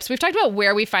general tips? We've talked about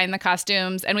where we find the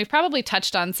costumes, and we've probably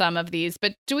touched on some of these,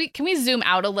 but can we zoom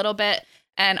out a little bit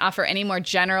and offer any more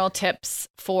general tips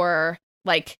for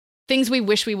like things we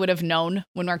wish we would have known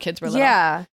when our kids were little?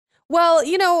 Yeah. Well,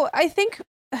 I think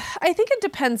it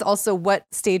depends also what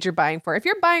stage you're buying for. If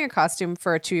you're buying a costume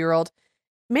for a 2-year-old,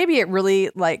 maybe it really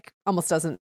almost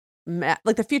doesn't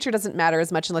the future doesn't matter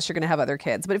as much unless you're going to have other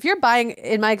kids. But if you're buying,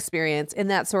 in my experience, in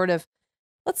that sort of,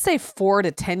 let's say 4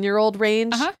 to 10-year-old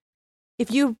range,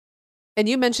 you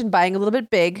mentioned buying a little bit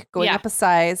big, going up a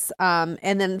size,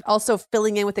 and then also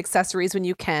filling in with accessories when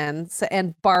you can,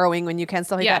 and borrowing when you can,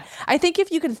 stuff like that. I think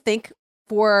if you can think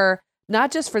for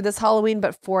not just for this Halloween,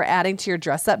 but for adding to your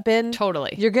dress up bin,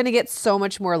 totally, you're going to get so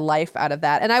much more life out of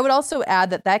that. And I would also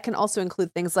add that can also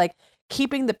include things like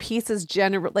keeping the pieces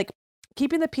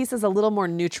keeping the pieces a little more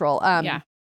neutral.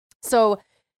 So,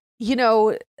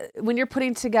 when you're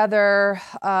putting together,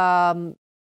 I'm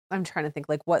trying to think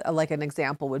what an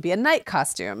example would be a night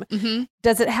costume. Mm-hmm.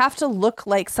 Does it have to look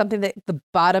like something that the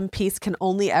bottom piece can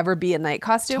only ever be a night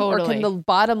costume? Totally. Or can the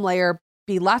bottom layer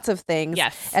be lots of things?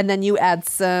 Yes. And then you add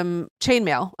some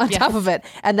chainmail on top of it,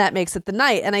 and that makes it the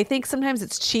night. And I think sometimes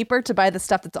it's cheaper to buy the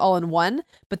stuff that's all in one,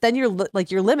 but then you're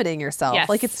limiting yourself. Yes.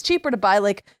 Like it's cheaper to buy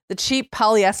the cheap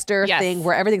polyester thing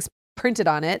where everything's printed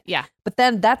on it. Yeah. But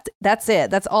then that's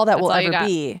it. That's all that will ever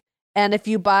be. And if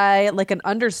you buy an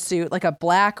undersuit, like a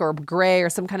black or gray or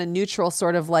some kind of neutral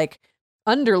sort of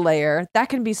underlayer, that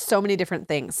can be so many different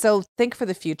things. So think for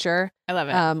the future. I love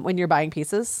it. When you're buying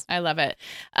pieces. I love it.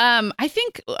 I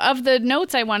think of the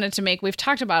notes I wanted to make, we've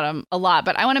talked about them a lot,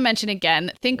 but I want to mention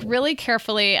again, think really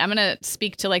carefully. I'm going to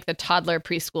speak to the toddler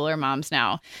preschooler moms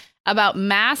now about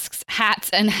masks,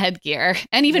 hats, and headgear,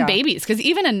 and even babies, because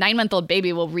even a 9-month-old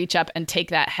baby will reach up and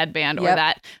take that headband or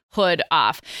that hood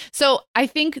off. So I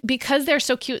think because they're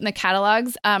so cute in the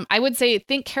catalogs, I would say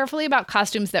think carefully about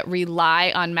costumes that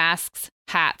rely on masks,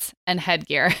 hats, and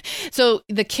headgear. So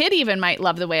the kid even might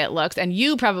love the way it looks, and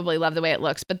you probably love the way it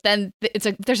looks, but then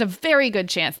there's a very good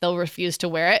chance they'll refuse to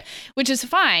wear it, which is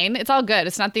fine. It's all good.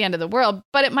 It's not the end of the world,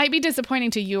 but it might be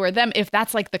disappointing to you or them if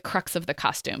that's the crux of the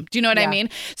costume. Do you know what I mean?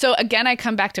 So again, I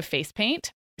come back to face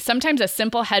paint. sometimes a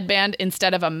simple headband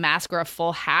instead of a mask or a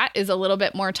full hat is a little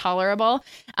bit more tolerable.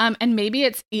 And maybe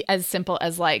it's as simple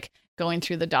as like going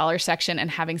through the dollar section and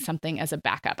having something as a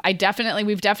backup.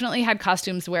 We've definitely had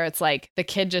costumes where it's like the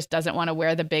kid just doesn't want to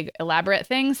wear the big elaborate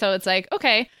thing. So it's like,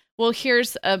 okay, well,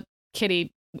 here's a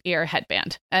kitty ear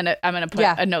headband and I'm going to put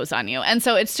a nose on you. And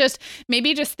so it's just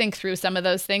maybe just think through some of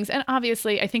those things. And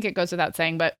obviously, I think it goes without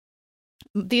saying, but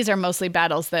these are mostly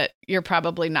battles that you're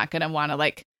probably not going to want to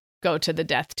like go to the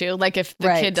death to. Like if the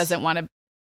kid doesn't want to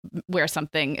wear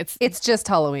something, it's just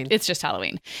Halloween. It's just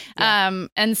Halloween. Yeah.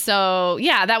 And so,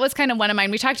 yeah, that was kind of one of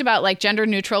mine. We talked about like gender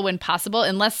neutral when possible,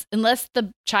 unless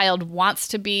the child wants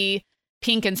to be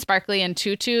pink and sparkly and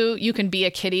tutu, you can be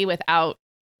a kitty without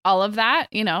all of that.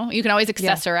 You know, you can always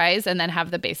accessorize and then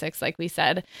have the basics, like we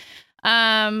said.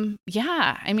 I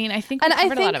mean, I think we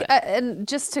covered a lot of it. And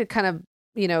just to kind of,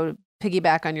 you know,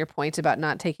 piggyback on your point about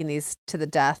not taking these to the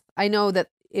death. I know that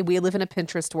we live in a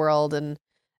Pinterest world and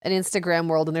an Instagram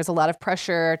world, and there's a lot of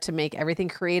pressure to make everything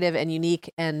creative and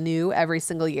unique and new every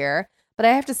single year. But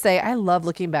I have to say, I love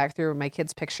looking back through my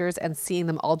kids' pictures and seeing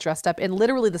them all dressed up in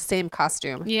literally the same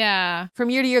costume. Yeah. From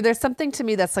year to year, there's something to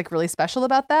me that's like really special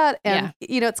about that. And,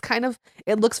 you know, it's kind of,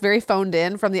 it looks very phoned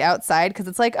in from the outside because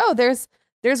it's like, oh, there's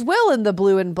Will in the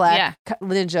blue and black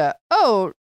ninja.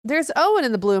 Oh, there's Owen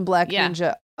in the blue and black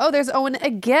ninja. Oh, there's Owen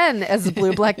again as the blue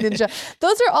and black ninja.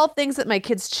 Those are all things that my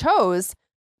kids chose.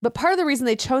 But part of the reason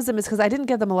they chose them is because I didn't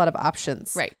give them a lot of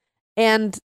options. Right.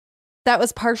 And that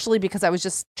was partially because I was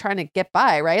just trying to get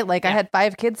by, right? Like I had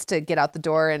 5 kids to get out the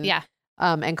door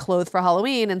and clothe for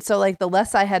Halloween. And so like the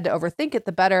less I had to overthink it,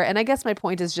 the better. And I guess my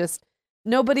point is just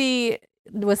nobody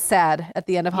was sad at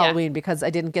the end of Halloween because I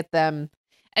didn't get them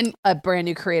a brand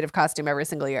new creative costume every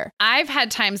single year. I've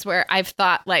had times where I've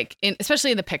thought like,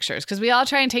 especially in the pictures, because we all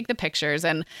try and take the pictures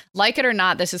and like it or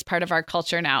not, this is part of our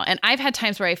culture now. And I've had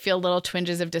times where I feel little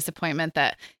twinges of disappointment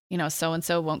that, you know,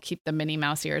 so-and-so won't keep the Minnie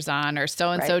Mouse ears on, or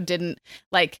so-and-so didn't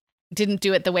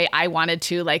do it the way I wanted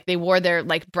to. Like they wore their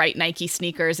like bright Nike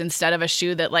sneakers instead of a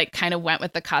shoe that like kind of went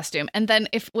with the costume. And then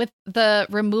if with the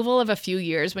removal of a few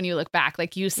years, when you look back,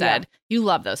 like you said, you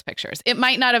love those pictures. It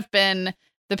might not have been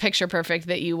the picture perfect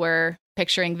that you were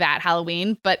picturing that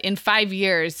Halloween, but in 5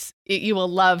 years, you will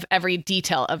love every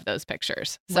detail of those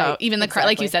pictures. So even the,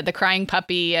 like you said, the crying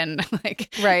puppy and like,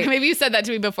 maybe you said that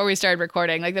to me before we started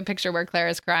recording, like the picture where Claire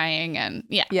is crying and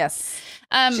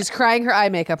she's crying her eye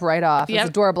makeup right off. It was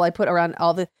adorable. I put around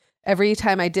every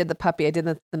time I did the puppy, I did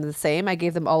them the same. I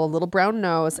gave them all a little brown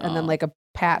nose and then like a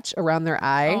patch around their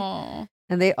eye.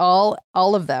 And they all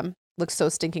of them looks so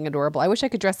stinking adorable. I wish I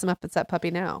could dress them up as that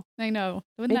puppy now. I know.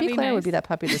 Wouldn't Maybe Claire would be that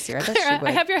puppy this year. I bet Claire, she would.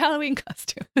 I have your Halloween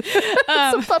costume. It's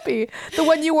a puppy. The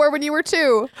one you wore when you were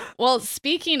 2. Well,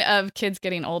 speaking of kids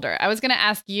getting older, I was going to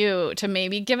ask you to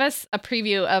maybe give us a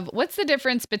preview of what's the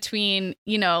difference between,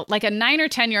 you know, like a 9 or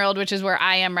 10-year-old, which is where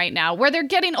I am right now, where they're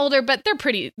getting older, but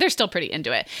they're still pretty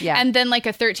into it. Yeah. And then like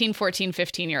a 13, 14,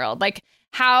 15-year-old. Like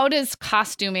how does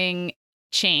costuming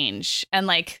change and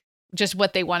like just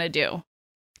what they want to do?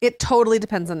 It totally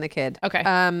depends on the kid. Okay.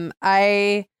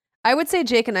 I would say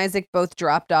Jake and Isaac both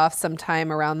dropped off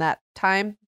sometime around that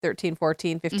time, 13,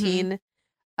 14, 15.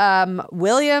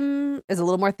 William is a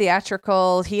little more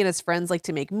theatrical. He and his friends like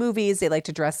to make movies. They like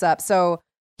to dress up. So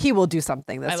he will do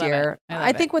something this year.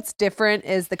 I think what's different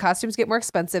is the costumes get more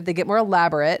expensive. They get more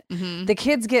elaborate. The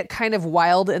kids get kind of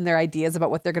wild in their ideas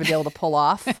about what they're going to be able to pull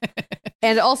off.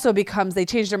 And it also they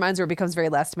change their minds where it becomes very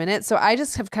last minute. So I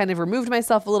just have kind of removed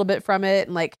myself a little bit from it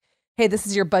and like, hey, this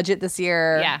is your budget this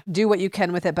year. Yeah. Do what you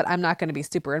can with it, but I'm not going to be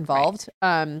super involved.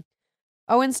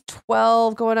 Owen's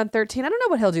 12 going on 13. I don't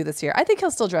know what he'll do this year. I think he'll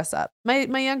still dress up. My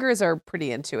youngers are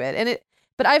pretty into it.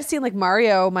 But I've seen like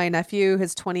Mario, my nephew,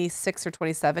 who's 26 or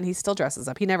 27. He still dresses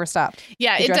up. He never stopped.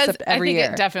 Yeah, he it does. Up every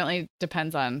year. It definitely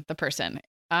depends on the person.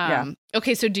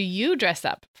 Okay, so do you dress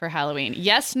up for Halloween?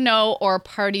 Yes, no, or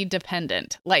party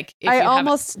dependent? Like if I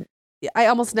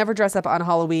almost never dress up on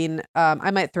Halloween.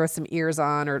 I might throw some ears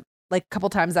on, or like a couple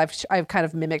times I've kind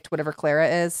of mimicked whatever Clara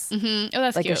is. Oh,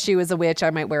 that's like cute. If she was a witch, I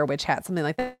might wear a witch hat, something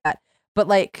like that. But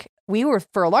like we were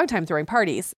for a long time throwing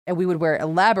parties, and we would wear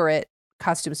elaborate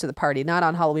costumes to the party, not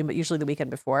on Halloween, but usually the weekend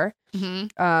before.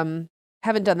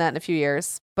 Haven't done that in a few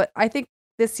years, but I think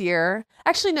this year,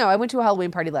 actually, no, I went to a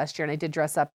Halloween party last year and I did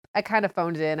dress up. I kind of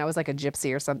phoned it in. I was like a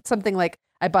gypsy or something like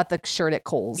I bought the shirt at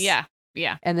Kohl's. Yeah.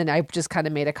 And then I just kind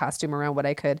of made a costume around what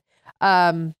I could.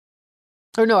 Or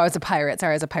no, I was a pirate.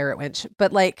 Sorry, I was a pirate winch.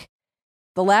 But like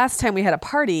the last time we had a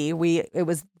party, it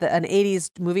was an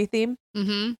 80s movie theme.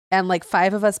 And like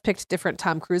 5 of us picked different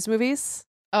Tom Cruise movies.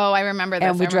 Oh, I remember this.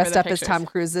 And we I remember dressed the up as pictures. Tom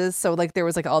Cruises. So like there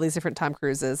was like all these different Tom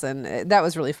Cruises, and that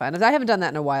was really fun. I haven't done that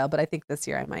in a while, but I think this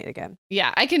year I might again.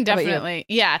 Yeah, I can How about you? definitely.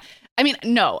 Yeah. I mean,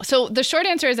 no. So the short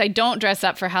answer is I don't dress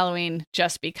up for Halloween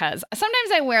just because.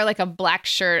 Sometimes I wear like a black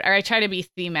shirt or I try to be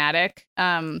thematic.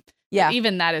 Yeah. But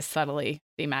even that is subtly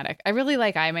thematic. I really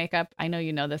like eye makeup. I know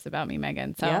you know this about me,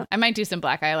 Megan. So Yeah. I might do some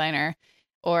black eyeliner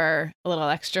or a little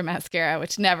extra mascara,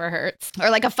 which never hurts, or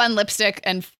like a fun lipstick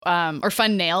and or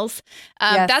fun nails.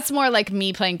 Yes. That's more like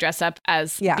me playing dress up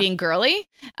as being girly.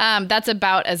 That's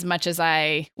about as much as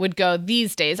I would go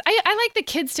these days. I like the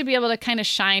kids to be able to kind of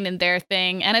shine in their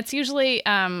thing. And it's usually,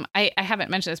 I haven't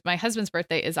mentioned this, my husband's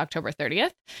birthday is October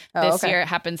 30th. This year it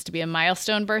happens to be a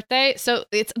milestone birthday. So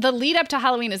it's the lead up to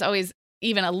Halloween is always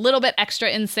even a little bit extra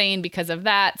insane because of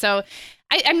that. So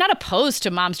I'm not opposed to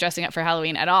moms dressing up for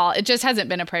Halloween at all. It just hasn't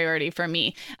been a priority for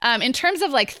me. In terms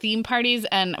of like theme parties,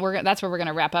 and that's where we're going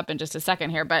to wrap up in just a second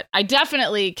here, but I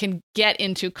definitely can get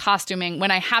into costuming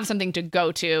when I have something to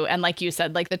go to. And like you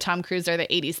said, like the Tom Cruise or the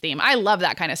 80s theme. I love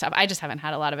that kind of stuff. I just haven't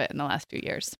had a lot of it in the last few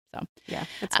years. So yeah,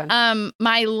 that's fun.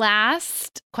 My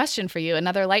last question for you,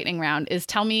 another lightning round, is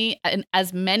tell me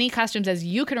as many costumes as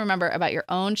you can remember about your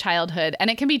own childhood. And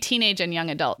it can be teenage and young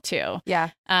adult too. Yeah.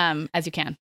 As you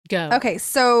can. Go. Okay,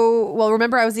 so, well,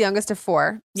 remember I was the youngest of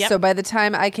 4. Yep. So by the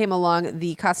time I came along,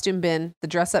 the costume bin, the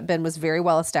dress up bin was very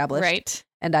well established. Right.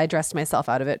 And I dressed myself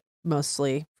out of it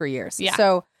mostly for years. Yeah.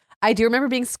 So I do remember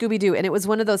being Scooby-Doo, and it was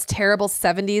one of those terrible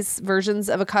 70s versions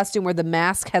of a costume where the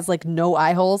mask has like no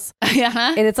eye holes.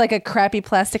 Uh-huh. And it's like a crappy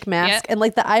plastic mask. Yep. And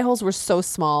like the eye holes were so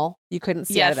small, you couldn't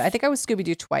see out of it. I think I was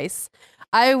Scooby-Doo twice.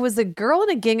 I was a girl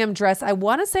in a gingham dress. I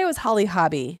want to say it was Holly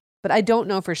Hobby, but I don't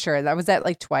know for sure. I was at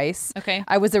like twice. Okay.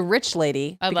 I was a rich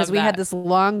lady because we love had that. this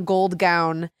long gold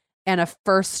gown and a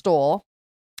fur stole.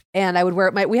 And I would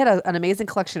wear we had an amazing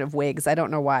collection of wigs. I don't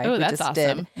know why. Oh, we that's just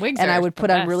awesome. did. Wigs and are I would the put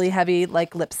on best. really heavy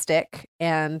like lipstick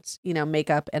and,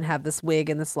 makeup and have this wig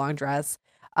and this long dress.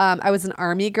 I was an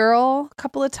army girl a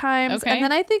couple of times. Okay. And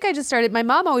then I think I just started, my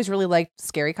mom always really liked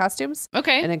scary costumes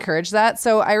Okay. and encouraged that.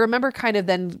 So I remember kind of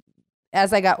then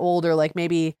as I got older, like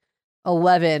maybe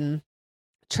 11,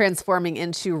 transforming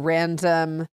into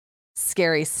random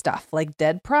scary stuff like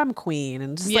dead prom queen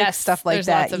and just like stuff like there's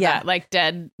that. Lots of that, like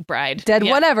dead bride. Dead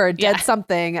Yeah. whatever, dead Yeah.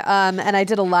 something. And I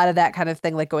did a lot of that kind of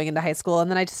thing like going into high school. And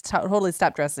then I just totally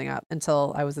stopped dressing up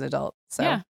until I was an adult. So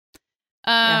Yeah.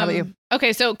 how about you?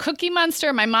 Okay, so Cookie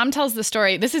Monster, my mom tells the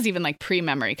story. This is even like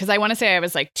pre-memory because I want to say I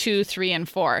was like 2, 3, and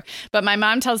 4. But my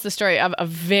mom tells the story of a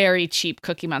very cheap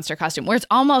Cookie Monster costume where it's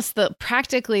almost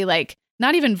practically like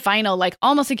not even vinyl, like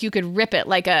almost like you could rip it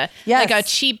like a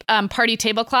cheap party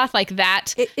tablecloth like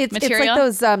that It's material. like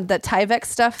those the Tyvek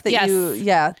stuff that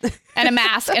and a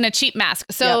mask and a cheap mask.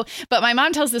 So, But my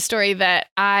mom tells the story that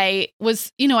I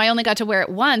was, I only got to wear it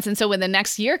once. And so when the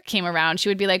next year came around, she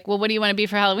would be like, well, what do you want to be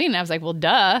for Halloween? And I was like, well,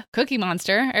 duh, Cookie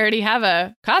Monster. I already have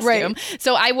a costume. Right.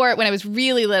 So I wore it when I was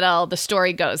really little. The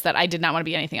story goes that I did not want to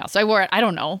be anything else. So I wore it, I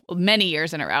don't know, many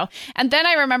years in a row. And then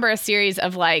I remember a series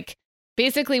of like,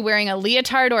 basically wearing a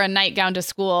leotard or a nightgown to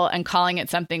school and calling it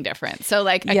something different. So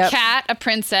like a cat, a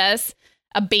princess,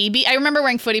 a baby. I remember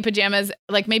wearing footy pajamas,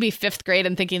 like maybe 5th grade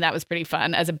and thinking that was pretty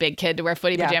fun as a big kid to wear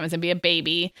footy pajamas and be a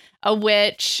baby, a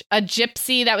witch, a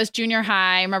gypsy. That was junior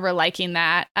high. I remember liking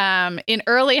that. In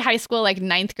early high school, like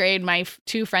 9th grade, my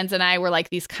 2 friends and I were like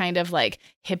these kind of like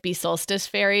hippie solstice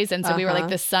fairies. And so we were like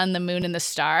the sun, the moon, and the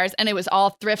stars. And it was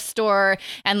all thrift store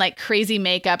and like crazy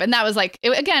makeup. And that was like,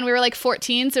 again, we were like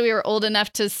 14. So we were old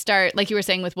enough to start, like you were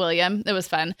saying with William, it was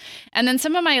fun. And then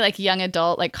some of my like young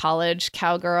adult, like college,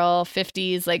 cowgirl,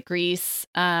 50s, like Grease.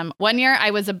 One year I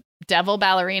was a devil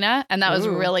ballerina and that was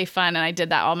really fun. And I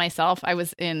did that all myself. I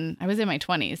was in my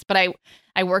 20s, but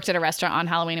I worked at a restaurant on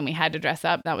Halloween and we had to dress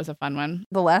up. That was a fun one.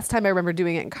 The last time I remember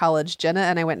doing it in college, Jenna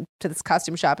and I went to this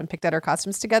costume shop and picked out our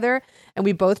costumes together. And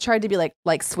we both tried to be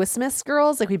like Swiss Miss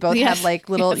girls. Like we both had like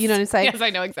little, you know what I'm saying? Yes, I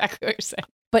know exactly what you're saying.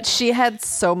 But she had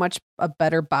so much a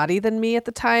better body than me at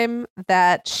the time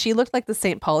that she looked like the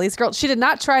St. Pauli's girl. She did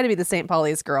not try to be the St.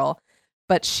 Pauli's girl,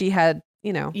 but she had,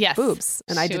 boobs.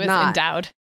 And I did not. Endowed.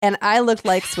 And I looked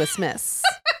like Swiss Miss.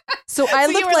 So I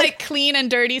looked you were like clean and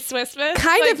dirty Swiss Miss?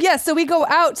 Kind of, yes. So we go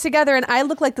out together and I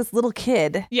look like this little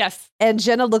kid. Yes. And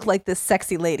Jenna looked like this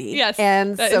sexy lady. Yes.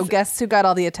 And so guess who got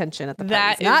all the attention at the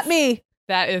parties? Not me.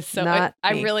 That is so Not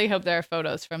I me. really hope there are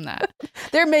photos from that.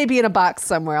 There may be in a box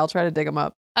somewhere. I'll try to dig them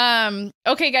up.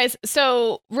 Okay, guys.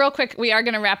 So real quick, we are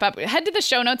going to wrap up. Head to the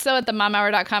show notes, though, at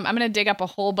themomhour.com. I'm going to dig up a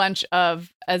whole bunch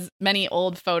of as many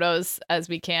old photos as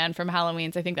we can from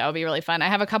Halloween's. I think that would be really fun. I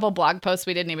have a couple blog posts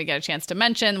we didn't even get a chance to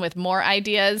mention with more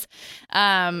ideas.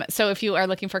 So if you are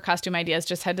looking for costume ideas,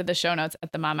 just head to the show notes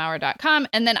at themomhour.com.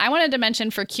 And then I wanted to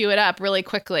mention for Cue It Up really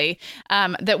quickly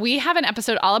that we have an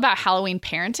episode all about Halloween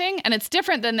parenting. And it's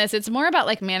different than this. It's more about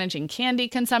like managing candy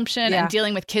consumption and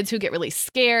dealing with kids who get really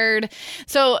scared.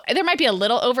 So there might be a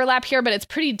little overlap here, but it's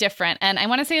pretty different. And I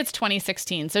want to say it's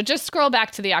 2016. So just scroll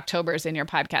back to the Octobers in your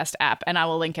podcast app and I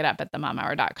will link it up at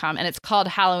themomhour.com. And it's called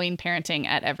Halloween Parenting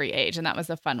at Every Age. And that was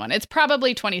a fun one. It's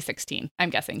probably 2016,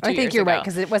 I'm guessing. I think you're right,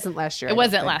 because it wasn't last year. It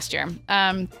wasn't last year.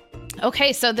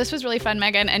 Okay, so this was really fun,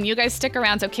 Megan. And you guys stick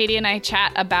around. So Katie and I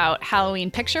chat about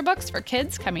Halloween picture books for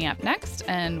kids coming up next.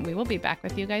 And we will be back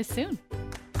with you guys soon.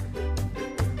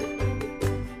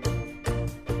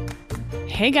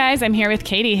 Hey guys, I'm here with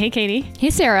Katie. Hey, Katie.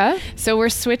 Hey, Sarah. So we're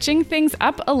switching things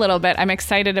up a little bit. I'm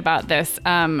excited about this.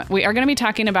 We are going to be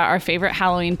talking about our favorite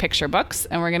Halloween picture books,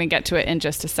 and we're going to get to it in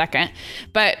just a second.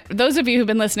 But those of you who've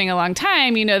been listening a long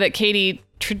time, you know that Katie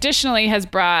traditionally has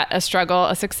brought a struggle,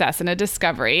 a success, and a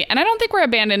discovery. And I don't think we're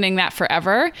abandoning that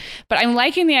forever, but I'm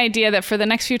liking the idea that for the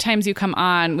next few times you come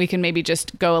on, we can maybe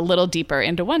just go a little deeper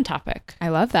into one topic. I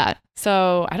love that.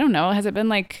 So I don't know, has it been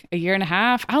like a year and a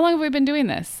half? How long have we been doing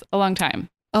this? A long time.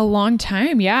 A long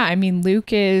time. Yeah. I mean,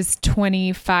 Luke is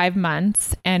 25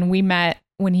 months and we met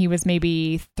when he was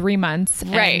maybe 3 months.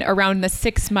 Right. And around the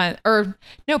 6 month, or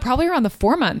no, probably around the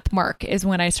 4-month mark is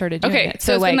when I started doing it.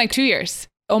 So it's been like 2 years.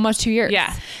 Almost 2 years.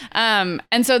 Yeah.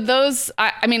 And so those,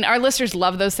 I mean, our listeners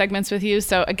love those segments with you.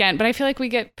 So again, but I feel like we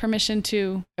get permission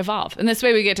to evolve. And this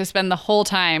way we get to spend the whole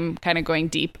time kind of going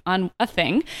deep on a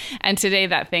thing. And today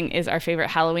that thing is our favorite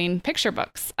Halloween picture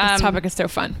books. This topic is so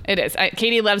fun. It is.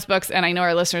 Katie loves books and I know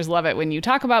our listeners love it when you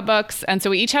talk about books. And so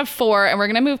we each have 4 and we're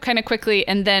going to move kind of quickly.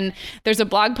 And then there's a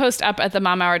blog post up at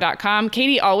themomhour.com.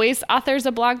 Katie always authors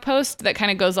a blog post that kind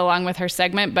of goes along with her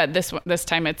segment. But this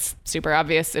time it's super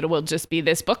obvious. It will just be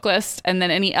this book list, and then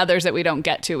any others that we don't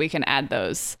get to, we can add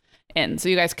those in. So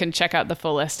you guys can check out the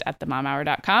full list at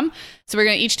themomhour.com. So we're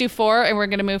going to each do 4 and we're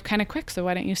going to move kind of quick. So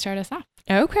why don't you start us off?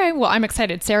 Okay. Well, I'm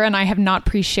excited. Sarah and I have not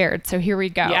pre-shared. So here we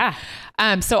go. Yeah.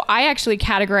 So I actually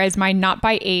categorize mine not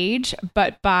by age,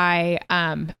 but by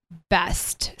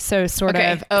best. So sort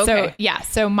of. Okay. So yeah.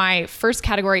 So my first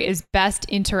category is best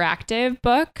interactive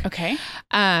book. Okay.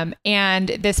 And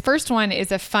this first one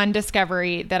is a fun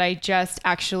discovery that I just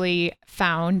actually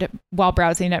found while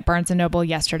browsing at Barnes & Noble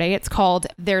yesterday. It's called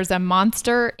There's a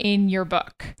Monster in Your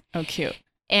Book. Oh, cute.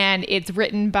 And it's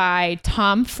written by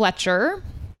Tom Fletcher.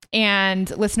 And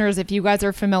listeners, if you guys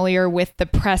are familiar with the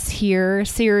Press Here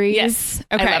series. Yes.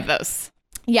 Okay. I love those.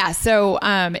 Yeah. So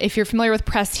if you're familiar with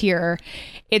Press Here,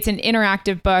 it's an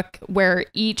interactive book where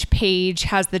each page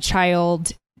has the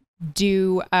child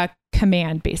do a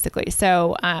command, basically.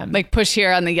 So like push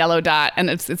here on the yellow dot, and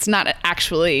it's not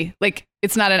actually like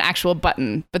it's not an actual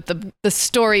button, but the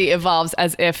story evolves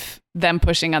as if them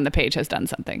pushing on the page has done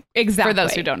something. Exactly. For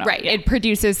those who don't know. Right. Yeah. It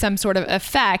produces some sort of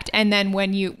effect. And then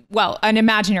when an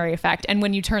imaginary effect. And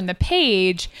when you turn the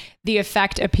page, the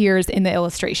effect appears in the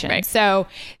illustration. Right. So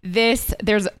there's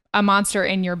a monster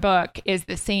in your book is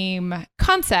the same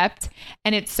concept.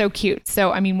 And it's so cute.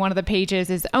 So, I mean, one of the pages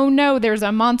is, oh no, there's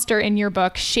a monster in your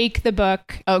book. Shake the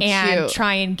book and cute.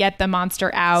 Try and get the monster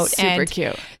out. Super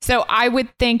cute. So I would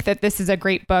think that this is a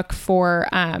great book for,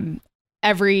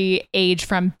 every age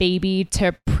from baby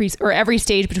to or every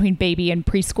stage between baby and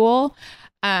preschool.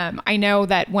 I know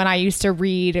that when I used to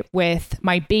read with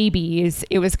my babies,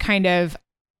 it was kind of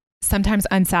sometimes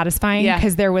unsatisfying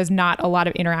because there was not a lot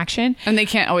of interaction. And they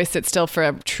can't always sit still for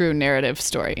a true narrative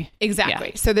story. Exactly.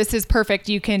 Yeah. So this is perfect.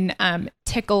 You can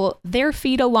tickle their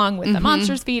feet along with the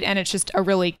monster's feet, and it's just a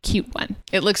really cute one.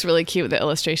 It looks really cute, the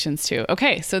illustrations too.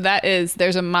 Okay, so that is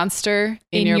There's a Monster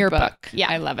in Your book. Yeah.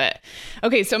 I love it.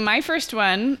 Okay, so my first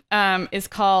one is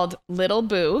called Little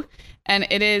Boo. And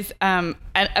it is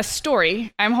a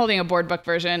story. I'm holding a board book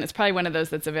version. It's probably one of those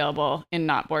that's available in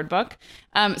not board book.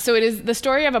 So it is the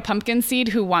story of a pumpkin seed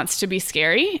who wants to be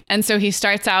scary. And so he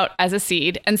starts out as a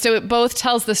seed. And so it both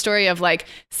tells the story of like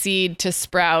seed to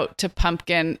sprout to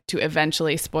pumpkin to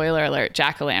eventually, spoiler alert,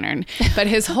 jack-o'-lantern. But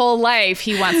his whole life,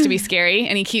 he wants to be scary.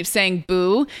 And he keeps saying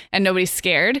boo and nobody's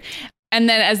scared. And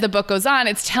then as the book goes on,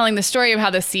 it's telling the story of how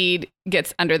the seed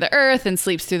gets under the earth and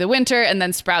sleeps through the winter and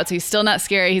then sprouts. He's still not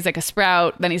scary. He's like a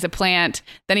sprout. Then he's a plant.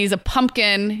 Then he's a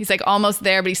pumpkin. He's like almost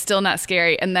there, but he's still not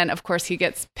scary. And then, of course, he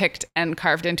gets picked and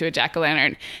carved into a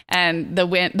jack-o'-lantern. And the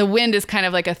wind is kind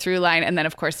of like a through line. And then,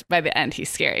 of course, by the end, he's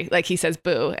scary. Like he says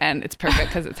boo, and it's perfect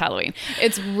because it's Halloween.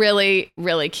 It's really,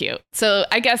 really cute. So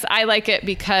I guess I like it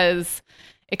because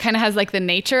it kind of has like the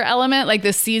nature element, like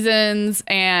the seasons,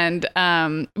 and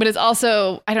but it's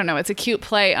also, I don't know, it's a cute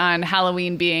play on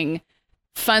Halloween being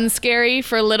fun, scary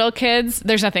for little kids.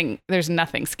 There's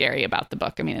nothing scary about the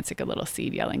book. I mean, it's like a little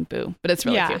seed yelling boo, but it's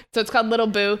really cute. So it's called Little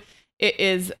Boo. It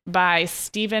is by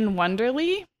Stephen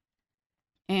Wonderly.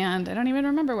 And I don't even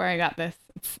remember where I got this.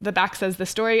 The back says the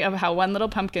story of how one little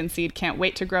pumpkin seed can't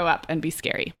wait to grow up and be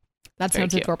scary. That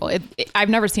sounds adorable. I've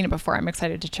never seen it before. I'm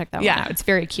excited to check that one out. It's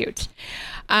very cute.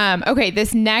 Okay,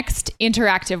 this next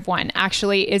interactive one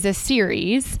actually is a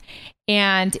series,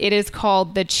 and it is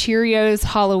called the Cheerios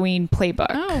Halloween Playbook.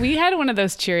 Oh, we had one of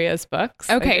those Cheerios books.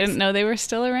 Okay. I didn't know they were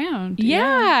still around.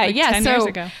 Yeah. 10 years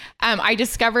ago. I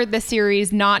discovered the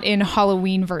series not in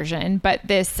Halloween version, but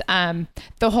this,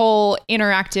 the whole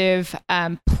interactive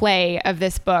play of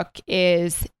this book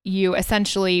is you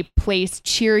essentially place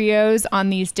Cheerios on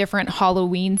these different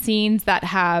Halloween scenes that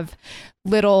have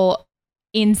little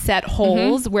inset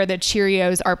holes where the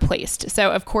Cheerios are placed.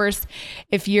 So of course,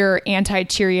 if you're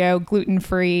anti-Cheerio,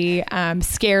 gluten-free,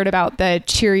 scared about the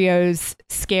Cheerios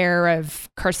scare of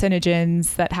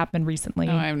carcinogens that happened recently.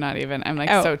 No, I'm not even. I'm like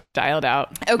so dialed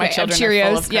out. Okay, my children Cheerios,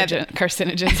 are full of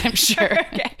carcinogens, I'm sure.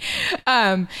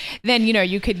 Okay. Then,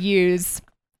 you could use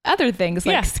other things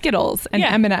like Skittles and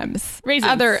M&Ms.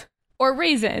 Raisins. Or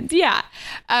raisins. Yeah.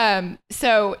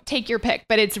 So take your pick,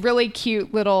 but it's really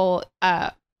cute little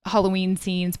Halloween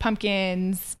scenes,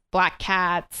 pumpkins, black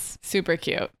cats, super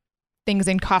cute things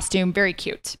in costume. Very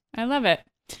cute. I love it.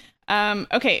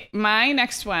 Okay, my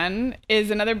next one is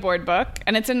another board book,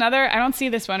 and it's another, I don't see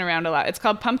this one around a lot. It's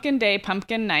called Pumpkin Day,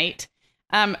 Pumpkin Night.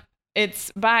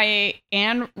 It's by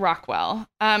Anne Rockwell.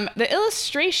 The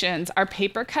illustrations are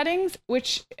paper cuttings,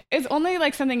 which is only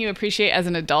like something you appreciate as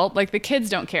an adult. Like the kids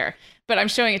don't care. But I'm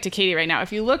showing it to Katie right now.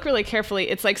 If you look really carefully,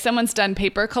 it's like someone's done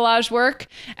paper collage work,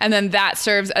 and then that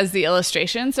serves as the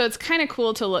illustration. So it's kind of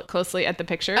cool to look closely at the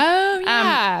picture. Oh,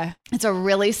 yeah. It's a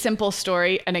really simple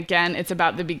story. And again, it's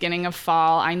about the beginning of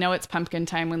fall. I know it's pumpkin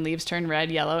time when leaves turn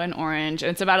red, yellow, and orange. And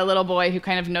it's about a little boy who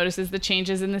kind of notices the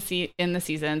changes in the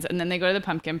seasons. And then they go to the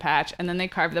pumpkin patch, and then they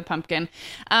carve the pumpkin.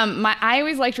 I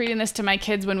always liked reading this to my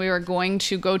kids when we were going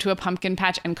to go to a pumpkin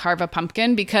patch and carve a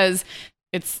pumpkin, because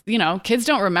it's, kids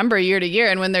don't remember year to year.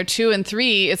 And when they're 2 and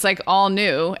 3, it's like all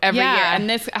new every year. And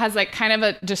this has like kind of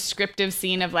a descriptive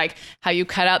scene of like how you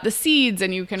cut out the seeds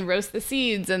and you can roast the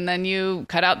seeds, and then you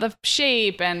cut out the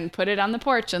shape and put it on the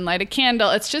porch and light a candle.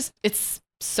 It's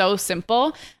so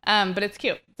simple, but it's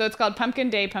cute. So it's called Pumpkin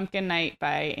Day, Pumpkin Night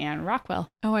by Anne Rockwell.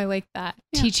 Oh, I like that.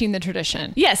 Yeah. Teaching the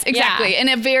tradition. Yes, exactly. In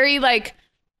a very like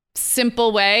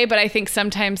simple way, but I think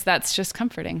sometimes that's just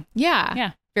comforting. Yeah.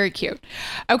 Yeah. Very cute.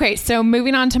 Okay, so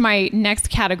moving on to my next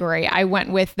category, I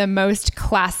went with the most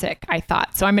classic, I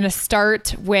thought. So I'm going to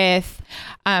start with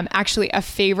actually a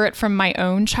favorite from my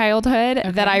own childhood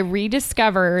that I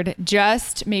rediscovered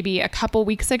just maybe a couple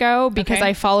weeks ago because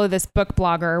I follow this book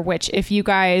blogger, which if you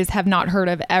guys have not heard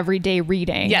of Everyday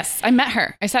Reading. Yes, I met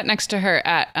her. I sat next to her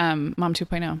at Mom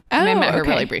 2.0. And I met her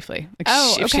really briefly.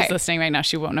 Like, if she's listening right now,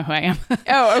 she won't know who I am.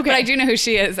 Oh, okay. But I do know who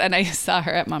she is, and I saw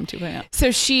her at Mom 2.0.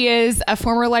 So she is a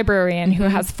former librarian who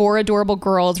has 4 adorable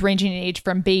girls ranging in age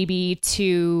from baby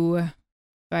to,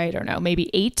 I don't know,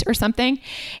 maybe 8 or something.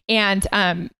 And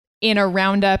in a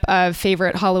roundup of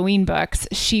favorite Halloween books,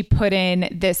 she put in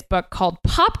this book called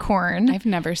Popcorn. I've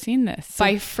never seen this.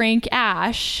 By Frank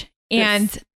Ash.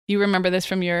 And you remember this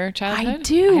from your childhood? I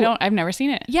do. I've never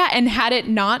seen it. Yeah. And had it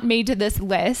not made to this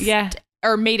list. Yeah.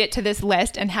 Or made it to this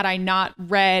list, and had I not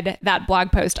read that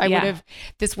blog post,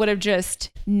 this would have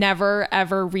just never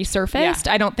ever resurfaced.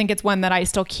 I don't think it's one that I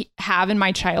still have in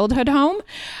my childhood home.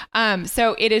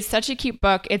 So it is such a cute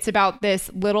book. It's about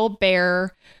this little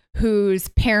bear whose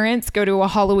parents go to a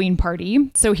Halloween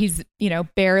party. So he's,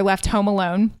 bear left home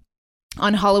alone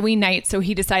on Halloween night. So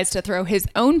he decides to throw his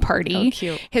own party,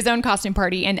 his own costume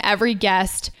party, and every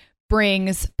guest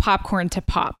brings popcorn to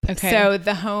pop. So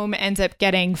the home ends up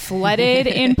getting flooded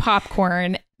in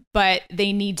popcorn, but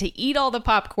they need to eat all the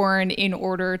popcorn in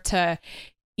order to,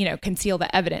 conceal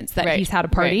the evidence that he's had a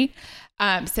party.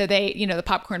 So they, the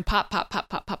popcorn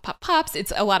pops.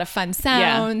 It's a lot of fun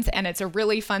sounds and it's a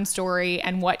really fun story.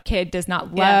 And what kid does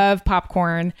not love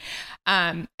popcorn?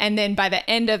 And then by the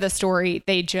end of the story,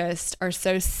 they just are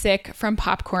so sick from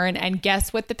popcorn. And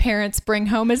guess what the parents bring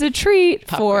home as a treat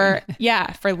for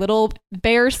little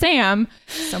bear Sam,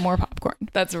 some more popcorn.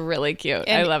 That's really cute.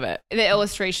 And I love it. The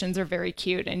illustrations are very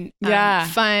cute and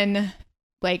fun,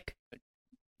 like,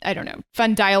 I don't know,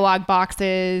 fun dialogue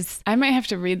boxes. I might have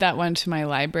to read that one to my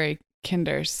library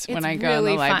kinders when I go in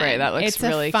the library. That looks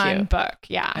really cute. It's a fun book.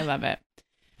 Yeah. I love it.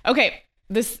 Okay.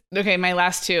 my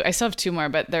last two. I still have two more,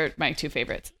 but they're my two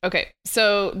favorites. Okay,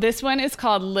 so this one is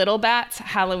called Little Bat's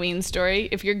Halloween Story.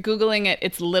 If you're Googling it,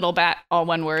 it's Little Bat, all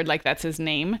one word, like that's his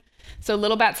name. So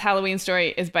Little Bat's Halloween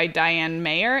Story is by Diane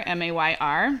Mayer,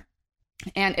 Mayr.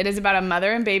 And it is about a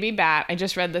mother and baby bat. I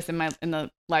just read this in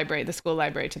the library, the school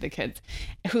library, to the kids,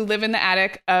 who live in the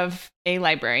attic of a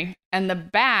library. And the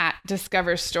bat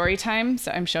discovers story time. So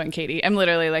I'm showing Katie. I'm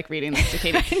literally like reading this to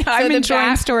Katie. I'm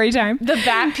enjoying story time. The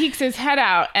bat peeks his head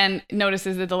out and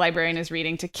notices that the librarian is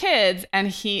reading to kids. And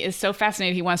he is so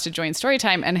fascinated. He wants to join story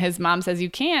time. And his mom says,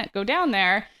 you can't go down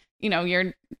there. You know,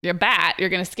 you're a bat. You're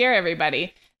going to scare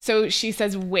everybody. So she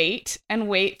says, wait and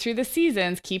wait through the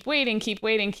seasons. Keep waiting, keep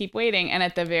waiting, keep waiting. And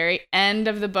at the very end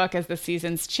of the book, as the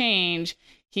seasons change,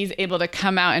 he's able to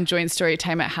come out and join story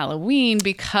time at Halloween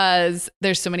because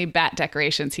there's so many bat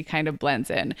decorations. He kind of blends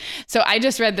in. So I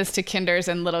just read this to kinders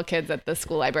and little kids at the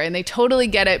school library, and they totally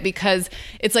get it because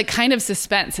it's like kind of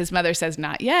suspense. His mother says,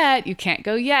 not yet. You can't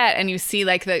go yet. And you see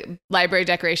like the library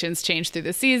decorations change through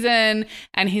the season.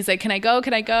 And he's like, can I go?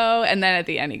 Can I go? And then at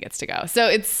the end, he gets to go. So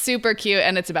it's super cute.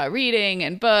 And it's about reading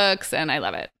and books. And I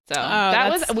love it. So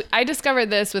I discovered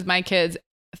this with my kids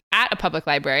at a public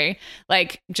library,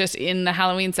 like just in the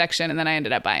Halloween section. And then I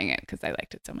ended up buying it because I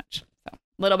liked it so much. So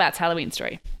Little Bat's Halloween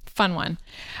Story. Fun one.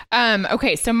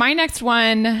 Okay. So my next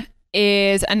one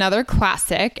is another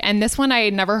classic. And this one I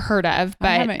had never heard of,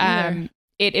 but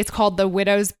it's called The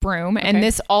Widow's Broom. Okay. And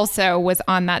this also was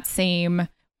on that same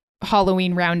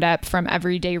Halloween roundup from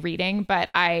Everyday Reading, but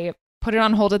I put it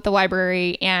on hold at the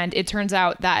library. And it turns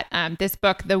out that this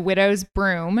book, The Widow's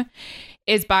Broom,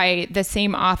 is by the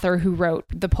same author who wrote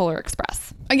The Polar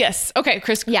Express. Yes. Okay.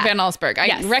 Chris Van Allsburg.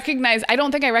 I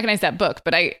don't think I recognize that book,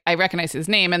 but I recognize his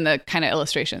name and the kind of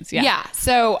illustrations. Yeah. Yeah.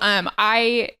 So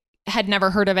I had never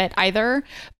heard of it either,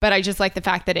 but I just like the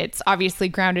fact that it's obviously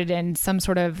grounded in some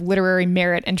sort of literary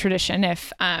merit and tradition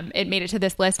if it made it to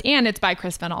this list, and it's by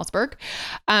Chris Van Allsburg.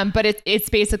 But it's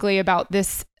basically about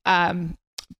this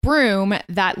broom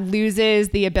that loses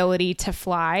the ability to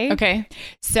fly. Okay.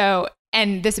 So,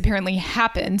 and this apparently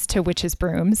happens to witches'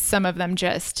 brooms. Some of them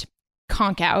just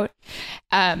conk out.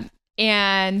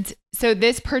 And so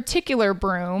this particular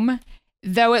broom,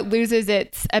 though it loses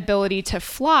its ability to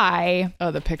fly.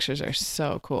 Oh, the pictures are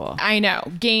so cool. I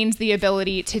know. Gains the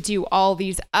ability to do all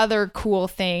these other cool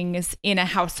things in a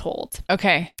household.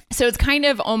 Okay. So it's kind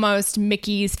of almost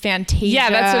Mickey's Fantasia. Yeah,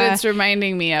 that's what it's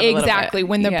reminding me of. Exactly.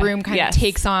 When the broom kind of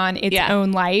takes on its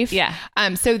own life. Yeah.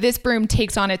 So this broom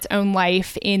takes on its own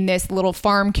life in this little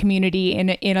farm community in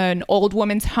an old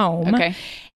woman's home. Okay.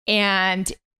 And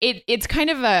it's kind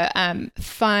of a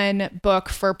fun book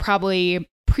for probably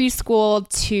preschool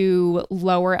to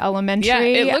lower elementary. Yeah,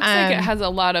 it looks like it has a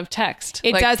lot of text.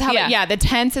 It does have, the the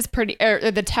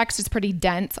text is pretty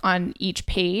dense on each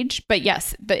page. But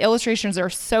yes, the illustrations are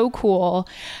so cool.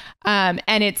 And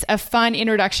it's a fun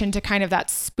introduction to kind of that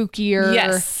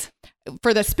spookier,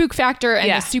 for the spook factor and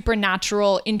the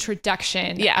supernatural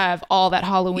introduction of all that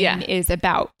Halloween is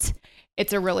about.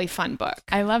 It's a really fun book.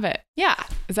 I love it. Yeah.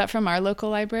 Is that from our local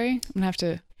library? I'm going to have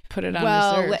to put it on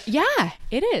reserve. Yeah,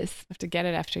 it is. I have to get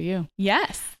it after you.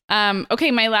 Yes.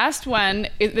 Okay, my last one.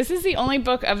 This is the only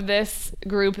book of this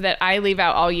group that I leave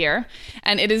out all year.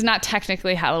 And it is not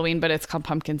technically Halloween, but it's called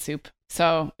Pumpkin Soup.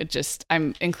 So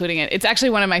I'm including it. It's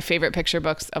actually one of my favorite picture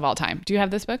books of all time. Do you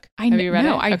have this book? Have you read it?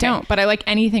 No, I don't, but I like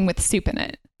anything with soup in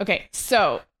it. Okay,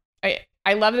 so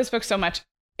I love this book so much.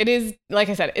 It is, like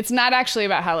I said, it's not actually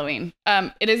about Halloween.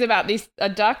 It is about a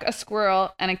duck, a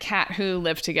squirrel, and a cat who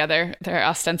live together. They're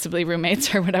ostensibly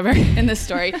roommates or whatever in this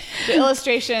story. The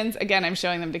illustrations, again, I'm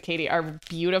showing them to Katie, are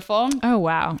beautiful. Oh,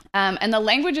 wow. And the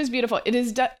language is beautiful.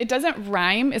 It doesn't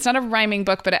rhyme. It's not a rhyming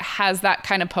book, but it has that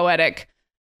kind of poetic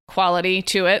quality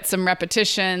to it. Some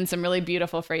repetition, some really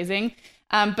beautiful phrasing.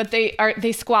 But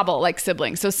they squabble like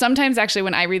siblings. So sometimes actually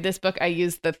when I read this book, I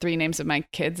use the three names of my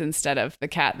kids instead of the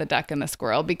cat, the duck, and the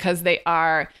squirrel, because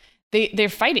they're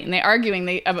fighting, they're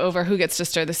arguing over who gets to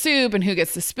stir the soup and who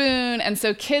gets the spoon. And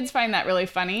so kids find that really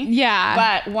funny. Yeah.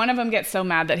 But one of them gets so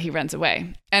mad that he runs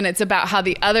away. And it's about how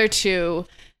the other two,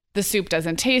 the soup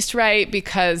doesn't taste right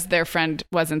because their friend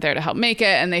wasn't there to help make it,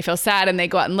 and they feel sad and they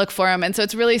go out and look for him. And so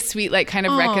it's really sweet, like kind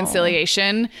of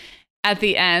reconciliation at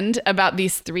the end about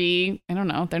these three, I don't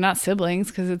know, they're not siblings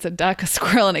because it's a duck, a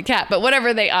squirrel, and a cat, but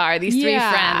whatever they are, these three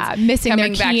friends missing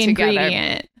coming their back key together.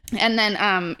 ingredient. And then,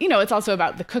 it's also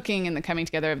about the cooking and the coming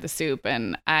together of the soup,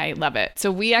 and I love it.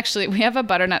 So we have a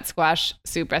butternut squash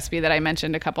soup recipe that I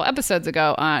mentioned a couple episodes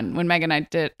ago on when Megan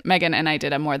and I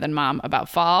did a More Than Mom about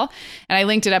fall, and I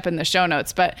linked it up in the show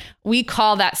notes, but we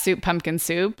call that soup pumpkin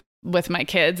soup. with my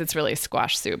kids, it's really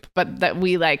squash soup, but that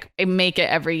we like make it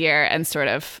every year and sort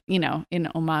of, in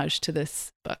homage to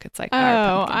this book. It's like,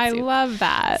 our pumpkin soup. Love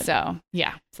that. So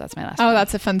yeah, so that's my last one. one.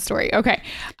 That's a fun story. Okay.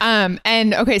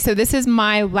 So this is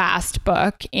my last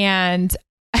book, and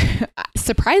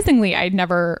surprisingly, I'd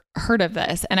never heard of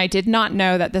this, and I did not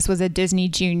know that this was a Disney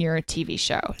Junior TV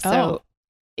show. So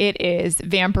it is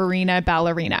Vampirina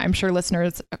Ballerina. I'm sure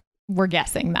listeners were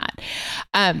guessing that.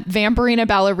 Vampirina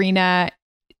Ballerina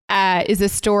is a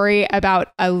story about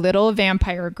a little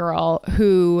vampire girl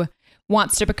who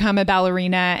wants to become a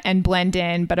ballerina and blend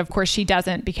in, but of course she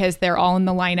doesn't because they're all in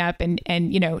the lineup,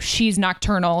 and she's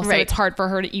nocturnal, so it's hard for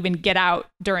her to even get out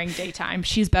during daytime.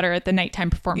 She's better at the nighttime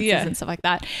performances and stuff like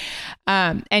that.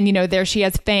 There she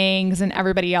has fangs, and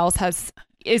everybody else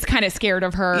is kind of scared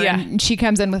of her. Yeah. And she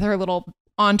comes in with her little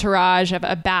entourage of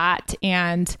a bat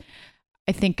and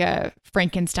I think a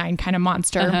Frankenstein kind of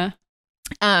monster.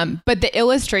 But the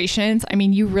illustrations, I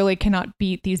mean, you really cannot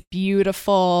beat these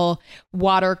beautiful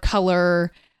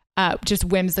watercolor, just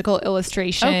whimsical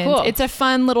illustrations. Oh, cool. It's a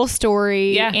fun little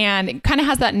story, and it kind of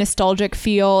has that nostalgic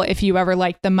feel if you ever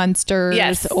liked the Munsters,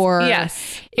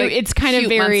 it's kind of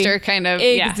very monster kind of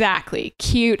exactly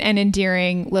cute and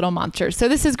endearing little monsters. So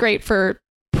this is great for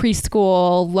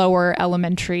preschool, lower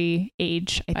elementary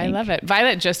age, I think. I love it.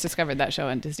 Violet just discovered that show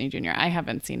on Disney Junior. I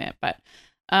haven't seen it, but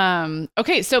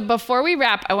okay. So before we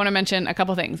wrap, I want to mention a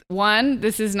couple things. One,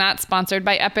 this is not sponsored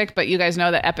by Epic, but you guys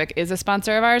know that Epic is a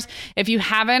sponsor of ours. If you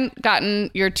haven't gotten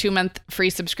your 2-month free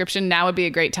subscription, now would be a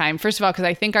great time. First of all, because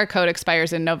I think our code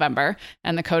expires in November,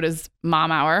 and the code is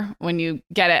MOMHOUR when you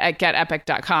get it at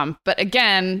getepic.com. But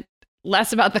again,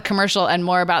 less about the commercial and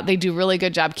more about they do really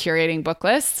good job curating book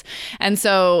lists. And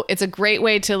so it's a great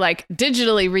way to like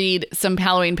digitally read some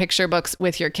Halloween picture books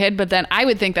with your kid. But then I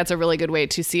would think that's a really good way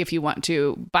to see if you want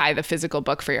to buy the physical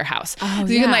book for your house. So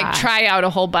you can like try out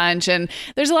a whole bunch. And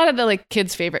there's a lot of the like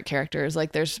kids' favorite characters.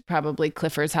 Like there's probably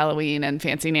Clifford's Halloween and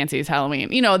Fancy Nancy's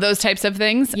Halloween, those types of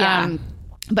things. Yeah.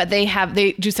 But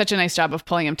they do such a nice job of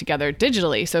pulling them together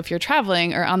digitally. So if you're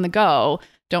traveling or on the go,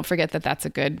 don't forget that that's a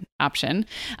good option.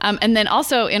 And then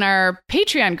also in our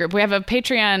Patreon group, we have a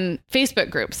Patreon Facebook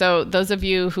group. So those of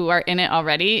you who are in it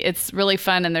already, it's really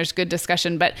fun and there's good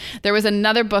discussion. But there was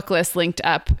another book list linked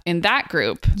up in that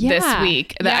group this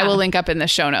week that I will link up in the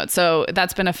show notes. So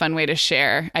that's been a fun way to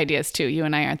share ideas too. You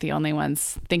and I aren't the only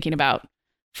ones thinking about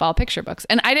fall picture books.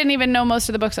 And I didn't even know most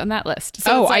of the books on that list.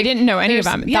 So I didn't know any of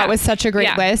them. That was such a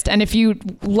great list. And if you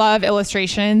love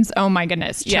illustrations, oh my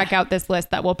goodness, check out this list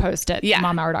that we'll post at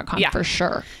momhour.com for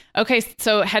sure. Okay,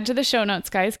 so head to the show notes,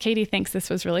 guys. Katie thinks this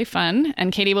was really fun,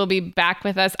 and Katie will be back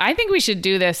with us. I think we should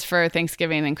do this for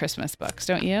Thanksgiving and Christmas books,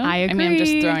 don't you? I agree. I mean, I'm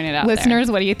just throwing it out Listeners,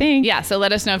 there. What do you think? Yeah, so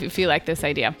let us know if you like this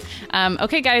idea.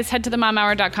 Okay, guys, head to the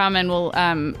momhour.com, and we'll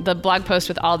the blog post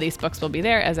with all these books will be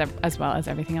there, as well as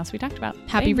everything else we talked about.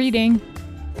 Happy reading.